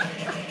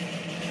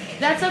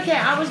 That's okay.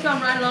 I was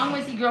going right along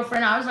with you,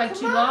 girlfriend. I was like,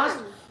 2 lost.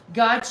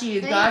 Got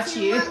you. 3,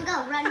 2, 1,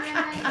 go. Run.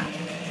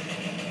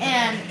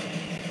 And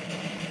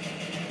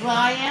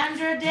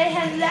Lyandra Day,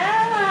 hello.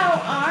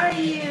 How are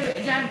you?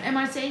 Am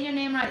I saying your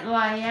name right?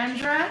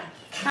 Lyandra?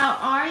 How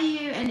are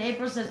you? And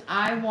April says,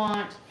 I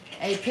want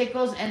a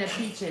pickles and a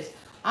peaches.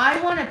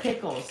 I want a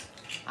pickles.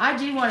 I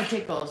do want a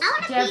pickles. I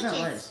want definitely.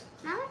 Peaches.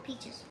 I want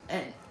peaches.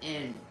 And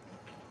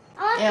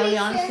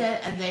Eliana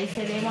said, and they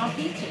said they want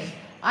peaches.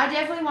 I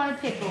definitely want a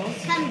pickles.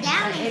 Come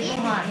down and April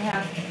Hunt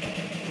have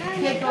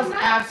pickles.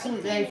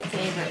 Absolutely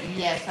favorite.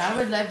 Yes, I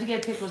would love to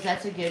get pickles.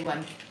 That's a good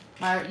one.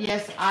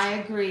 Yes, I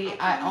agree.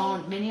 I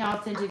own many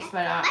authentics,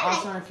 but I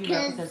also own a few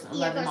replicas. I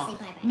love them all.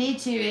 Me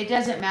too. It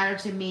doesn't matter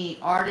to me,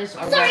 artist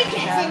or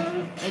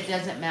replica. It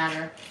doesn't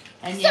matter.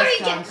 And yes,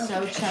 Dawn,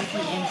 so chunky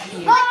and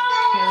cute.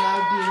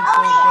 Hello,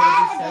 beautiful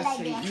baby, so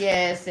sweet.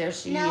 Yes, there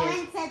she is. No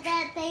one said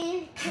that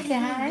they could be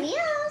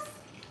wheels.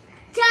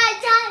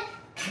 Try.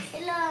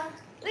 Hello.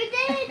 We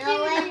did.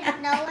 No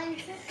one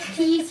said that.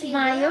 He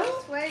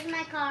smiles. Where's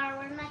my car?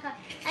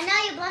 I know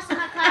you blessed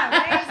my car.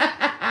 Where is it?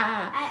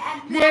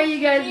 There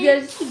you go.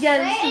 She got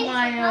a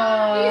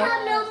smile. We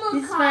have no more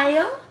You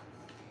smile?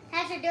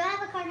 Hector, do I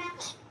have a car now?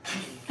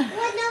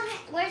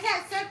 Where's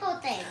that circle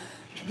thing?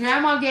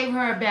 Grandma gave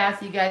her a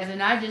bath, you guys, and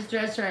I just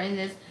dressed her in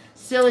this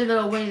silly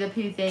little Winnie the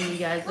Pooh thing, you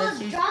guys.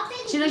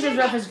 She looks as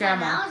rough as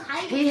Grandma.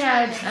 We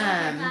had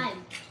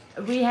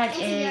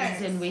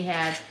eggs, and we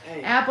had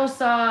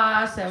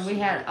applesauce, and we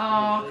had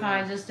all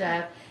kinds of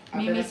stuff.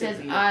 Mimi says,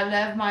 I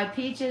love my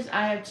peaches.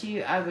 I have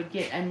 2. I would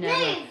get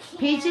another.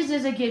 Peaches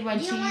is a good one,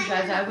 too, you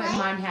guys. I wouldn't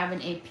mind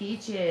having a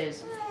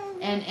peaches.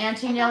 And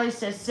Auntie Nellie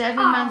says 7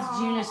 months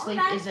June asleep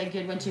is a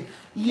good one too.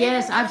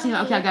 Yes, I've seen it.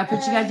 Okay, I gotta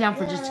put you guys down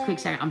for just a quick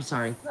second. I'm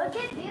sorry.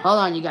 Hold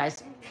on, you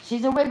guys.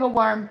 She's a wiggle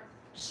worm.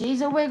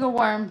 She's a wiggle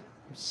worm.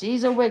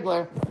 She's a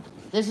wiggler.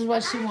 This is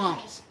what she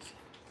wants.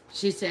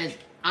 She says,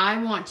 I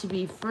want to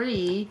be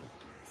free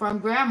from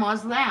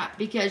Grandma's lap.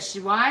 Because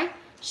why?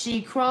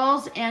 She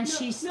crawls and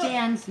she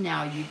stands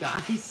now, you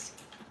guys.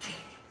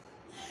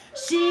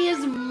 She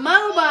is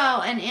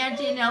mobile. And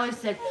Auntie Nellie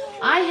said,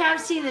 I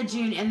have seen the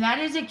June, and that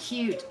is a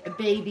cute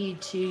baby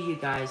too, you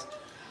guys.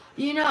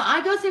 You know,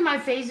 I go through my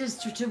phases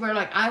to where,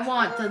 like, I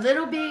want the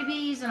little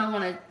babies, and I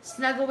want to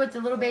snuggle with the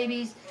little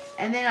babies,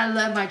 and then I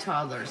love my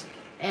toddlers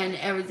and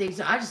everything.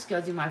 So I just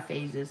go through my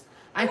phases.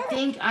 I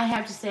think I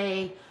have to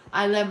say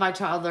I love my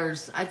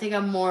toddlers. I think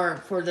I'm more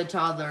for the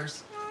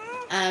toddlers.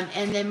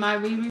 And then my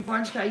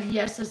reborn child,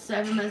 yes, a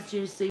 7 months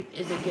June sleep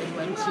is a good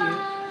one too.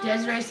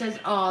 Desiree says,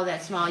 oh,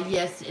 that smile.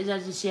 Yes,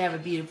 doesn't she have a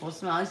beautiful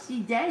smile? She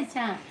does,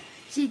 huh?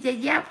 She said,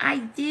 yep, I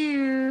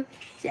do.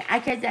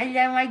 Because I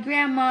love my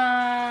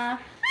grandma.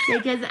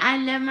 Because I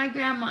love my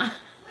grandma.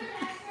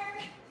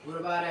 What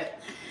about it?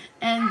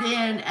 And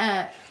then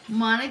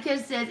Monica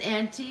says,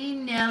 Auntie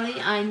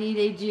Nellie, I need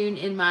a June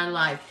in my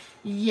life.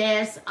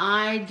 Yes,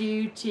 I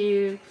do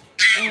too.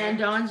 And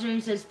Dawn's Dream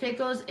says,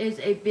 Pickles is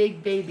a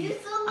big baby.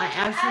 I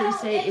absolutely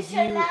say if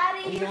you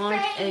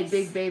want a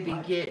big baby,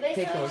 get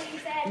Pickles.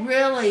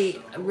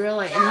 Really,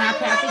 really. And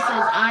Happy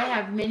says, I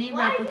have many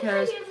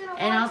replicas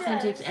and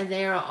authentics, and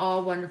they are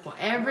all wonderful.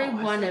 Every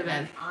one of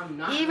them.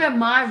 Even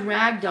my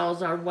rag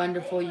dolls are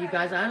wonderful, you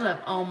guys. I love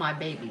all my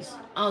babies.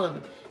 All of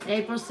them. And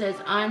April says,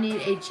 I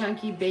need a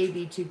chunky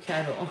baby to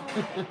cuddle.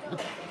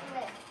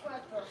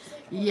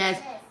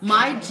 Yes.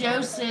 My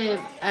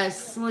Joseph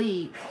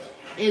Sleep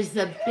is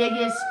the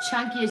biggest,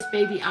 chunkiest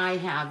baby I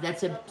have.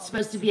 That's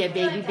supposed to be a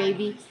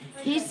baby.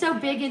 He's so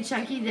big and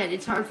chunky that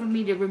it's hard for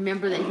me to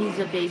remember that he's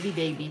a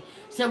baby.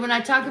 So when I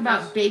talk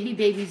about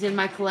babies in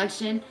my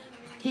collection,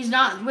 he's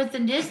not with the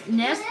nest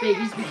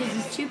babies because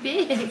he's too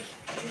big.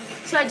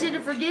 So I tend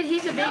to forget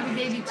he's a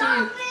baby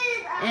too.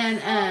 And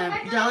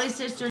Dolly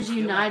Sisters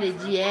United,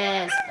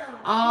 yes.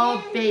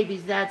 All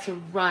babies, that's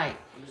right.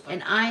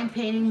 And I am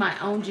painting my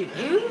own June.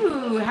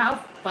 Ooh, how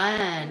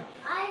fun.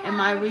 And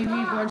my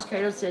reborn's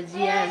cradle says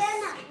yes.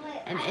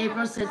 And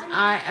April says,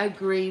 I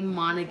agree,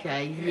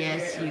 Monica.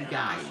 Yes, you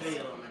guys.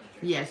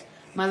 Yes.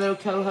 My little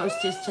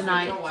co-hostess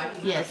tonight.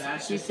 Yes,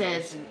 she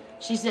says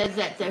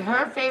that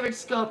her favorite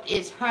sculpt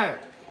is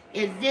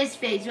this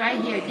face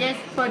right here. Just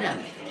put him.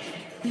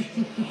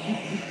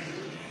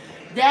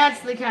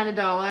 That's the kind of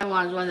doll I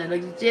want, is one that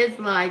looks just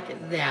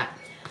like that.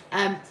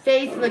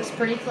 Faith looks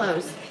pretty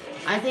close.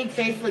 I think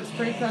Faith looks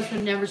pretty close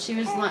whenever she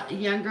was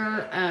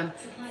younger.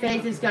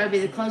 Faith has got to be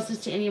the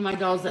closest to any of my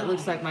dolls that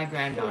looks like my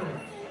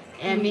granddaughter.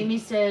 And Mimi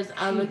says,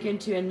 I look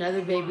into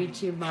another baby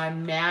to my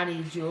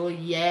Maddie, Jewel.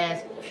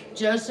 Yes.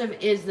 Joseph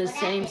is the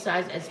same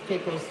size as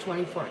Pickles,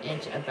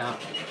 24-inch about.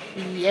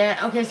 Yeah.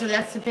 Okay, so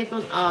that's the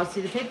Pickles. Oh,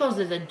 see, the Pickles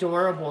is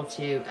adorable,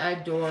 too.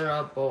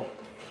 Adorable.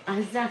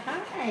 I said,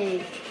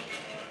 hi.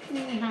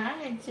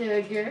 Hi,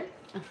 sugar.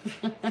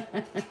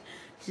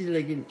 She's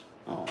looking.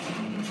 Oh.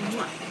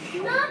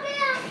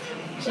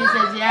 She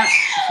says, yeah,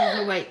 she's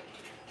awake.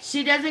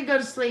 She doesn't go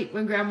to sleep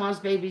when Grandma's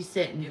baby's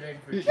sitting.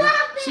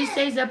 She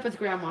stays up with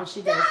Grandma.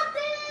 She does.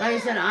 Like I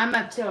said, I'm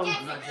up till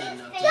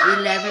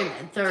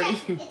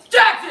 11:30.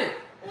 Jackson!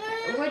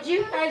 Would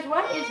you guys,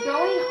 what is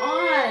going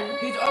on?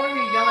 He's over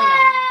here yelling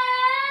at me.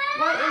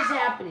 What is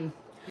happening?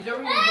 He's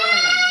over here yelling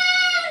at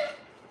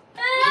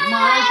me.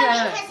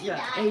 Monica,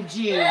 a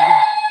June.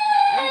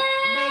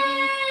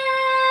 Baby,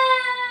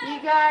 you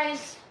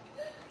guys.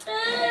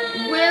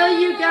 Well,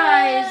 you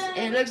guys,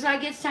 it looks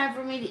like it's time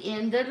for me to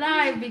end the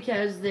live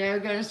because they're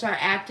going to start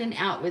acting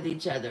out with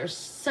each other.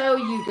 So,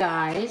 you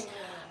guys,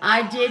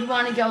 I did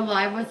want to go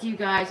live with you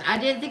guys. I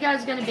didn't think I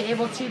was going to be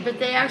able to, but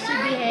they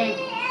actually behaved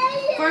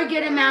for a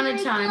good amount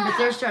of time, but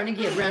they're starting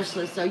to get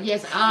restless. So,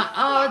 yes,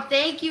 oh,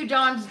 thank you,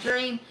 Dawn's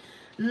Dream.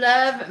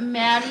 Love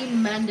Maddie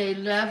Monday.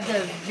 Love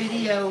the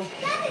video.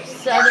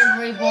 Southern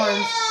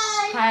Reborns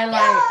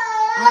highlighted.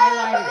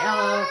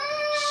 LO.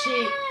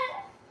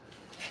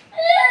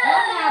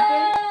 What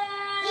happened?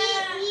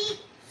 He's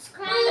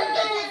crying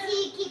because he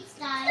keeps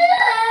dying.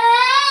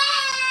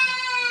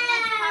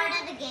 That's part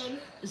of the game.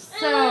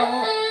 So,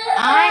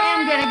 I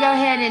am going to go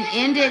ahead and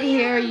end it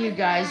here, you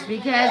guys,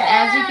 because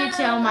as you can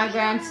tell, my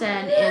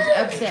grandson is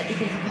upset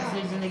because he keeps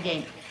losing the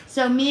game.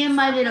 So, me and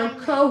my little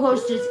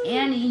co-hostess,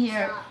 Annie,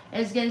 here,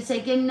 is going to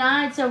say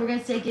goodnight. So, we're going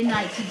to say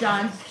goodnight to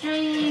Dawn's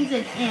Dreams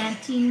and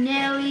Auntie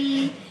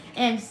Nellie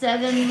and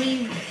Southern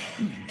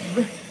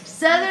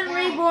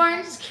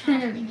Reborn's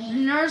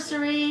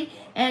Nursery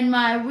and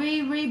my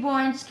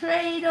Reborn's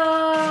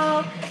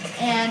Cradle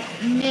and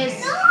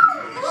Miss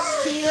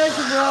Sheila's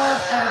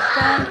World of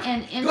Fun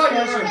and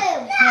Inspiration.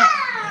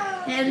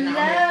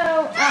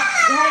 Hello.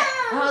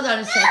 Hold on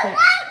a second. No,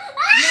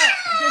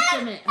 just a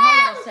minute.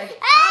 Hold on a second.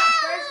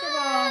 First of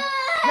all,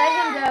 let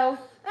him go.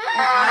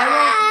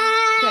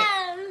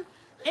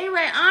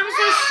 Anyway, I'm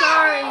so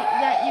sorry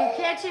that you're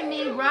catching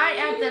me right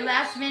at the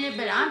last minute,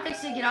 but I'm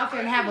fixing to get off here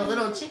and have a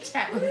little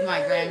chit-chat with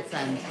my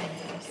grandson.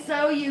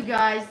 So, you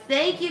guys,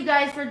 thank you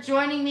guys for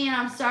joining me, and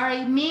I'm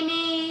sorry.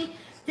 Mimi,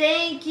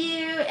 Thank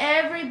you,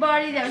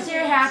 everybody that was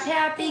here.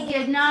 Happy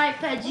good night,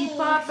 Pudgy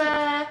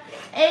Papa,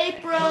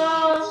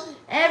 April,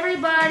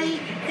 everybody.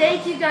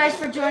 Thank you guys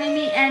for joining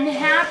me, and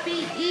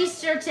happy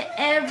Easter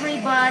to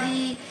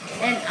everybody.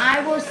 And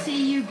I will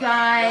see you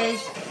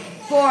guys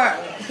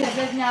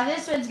because now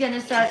this one's going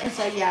to start.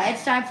 So, yeah,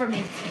 it's time for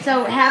me.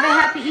 So, have a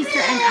happy Easter,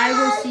 and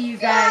I will see you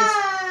guys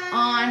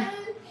on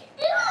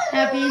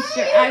Happy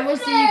Easter. I will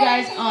see you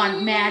guys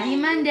on Maddie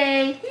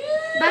Monday.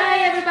 Bye,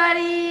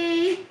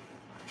 everybody.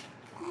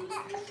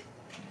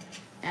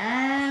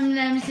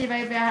 Let me see if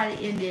I figure out how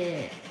to end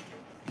it.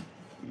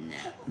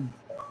 No.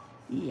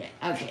 Yeah,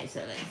 okay, so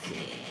let's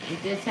see.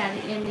 Is this how to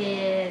end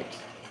it?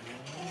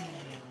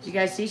 Did you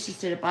guys see? She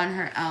stood up on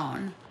her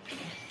own.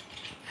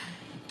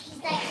 She's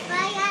like,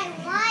 bye, I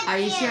want Are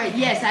you sure?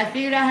 Yes, I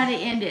figured out how to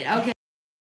end it. Okay.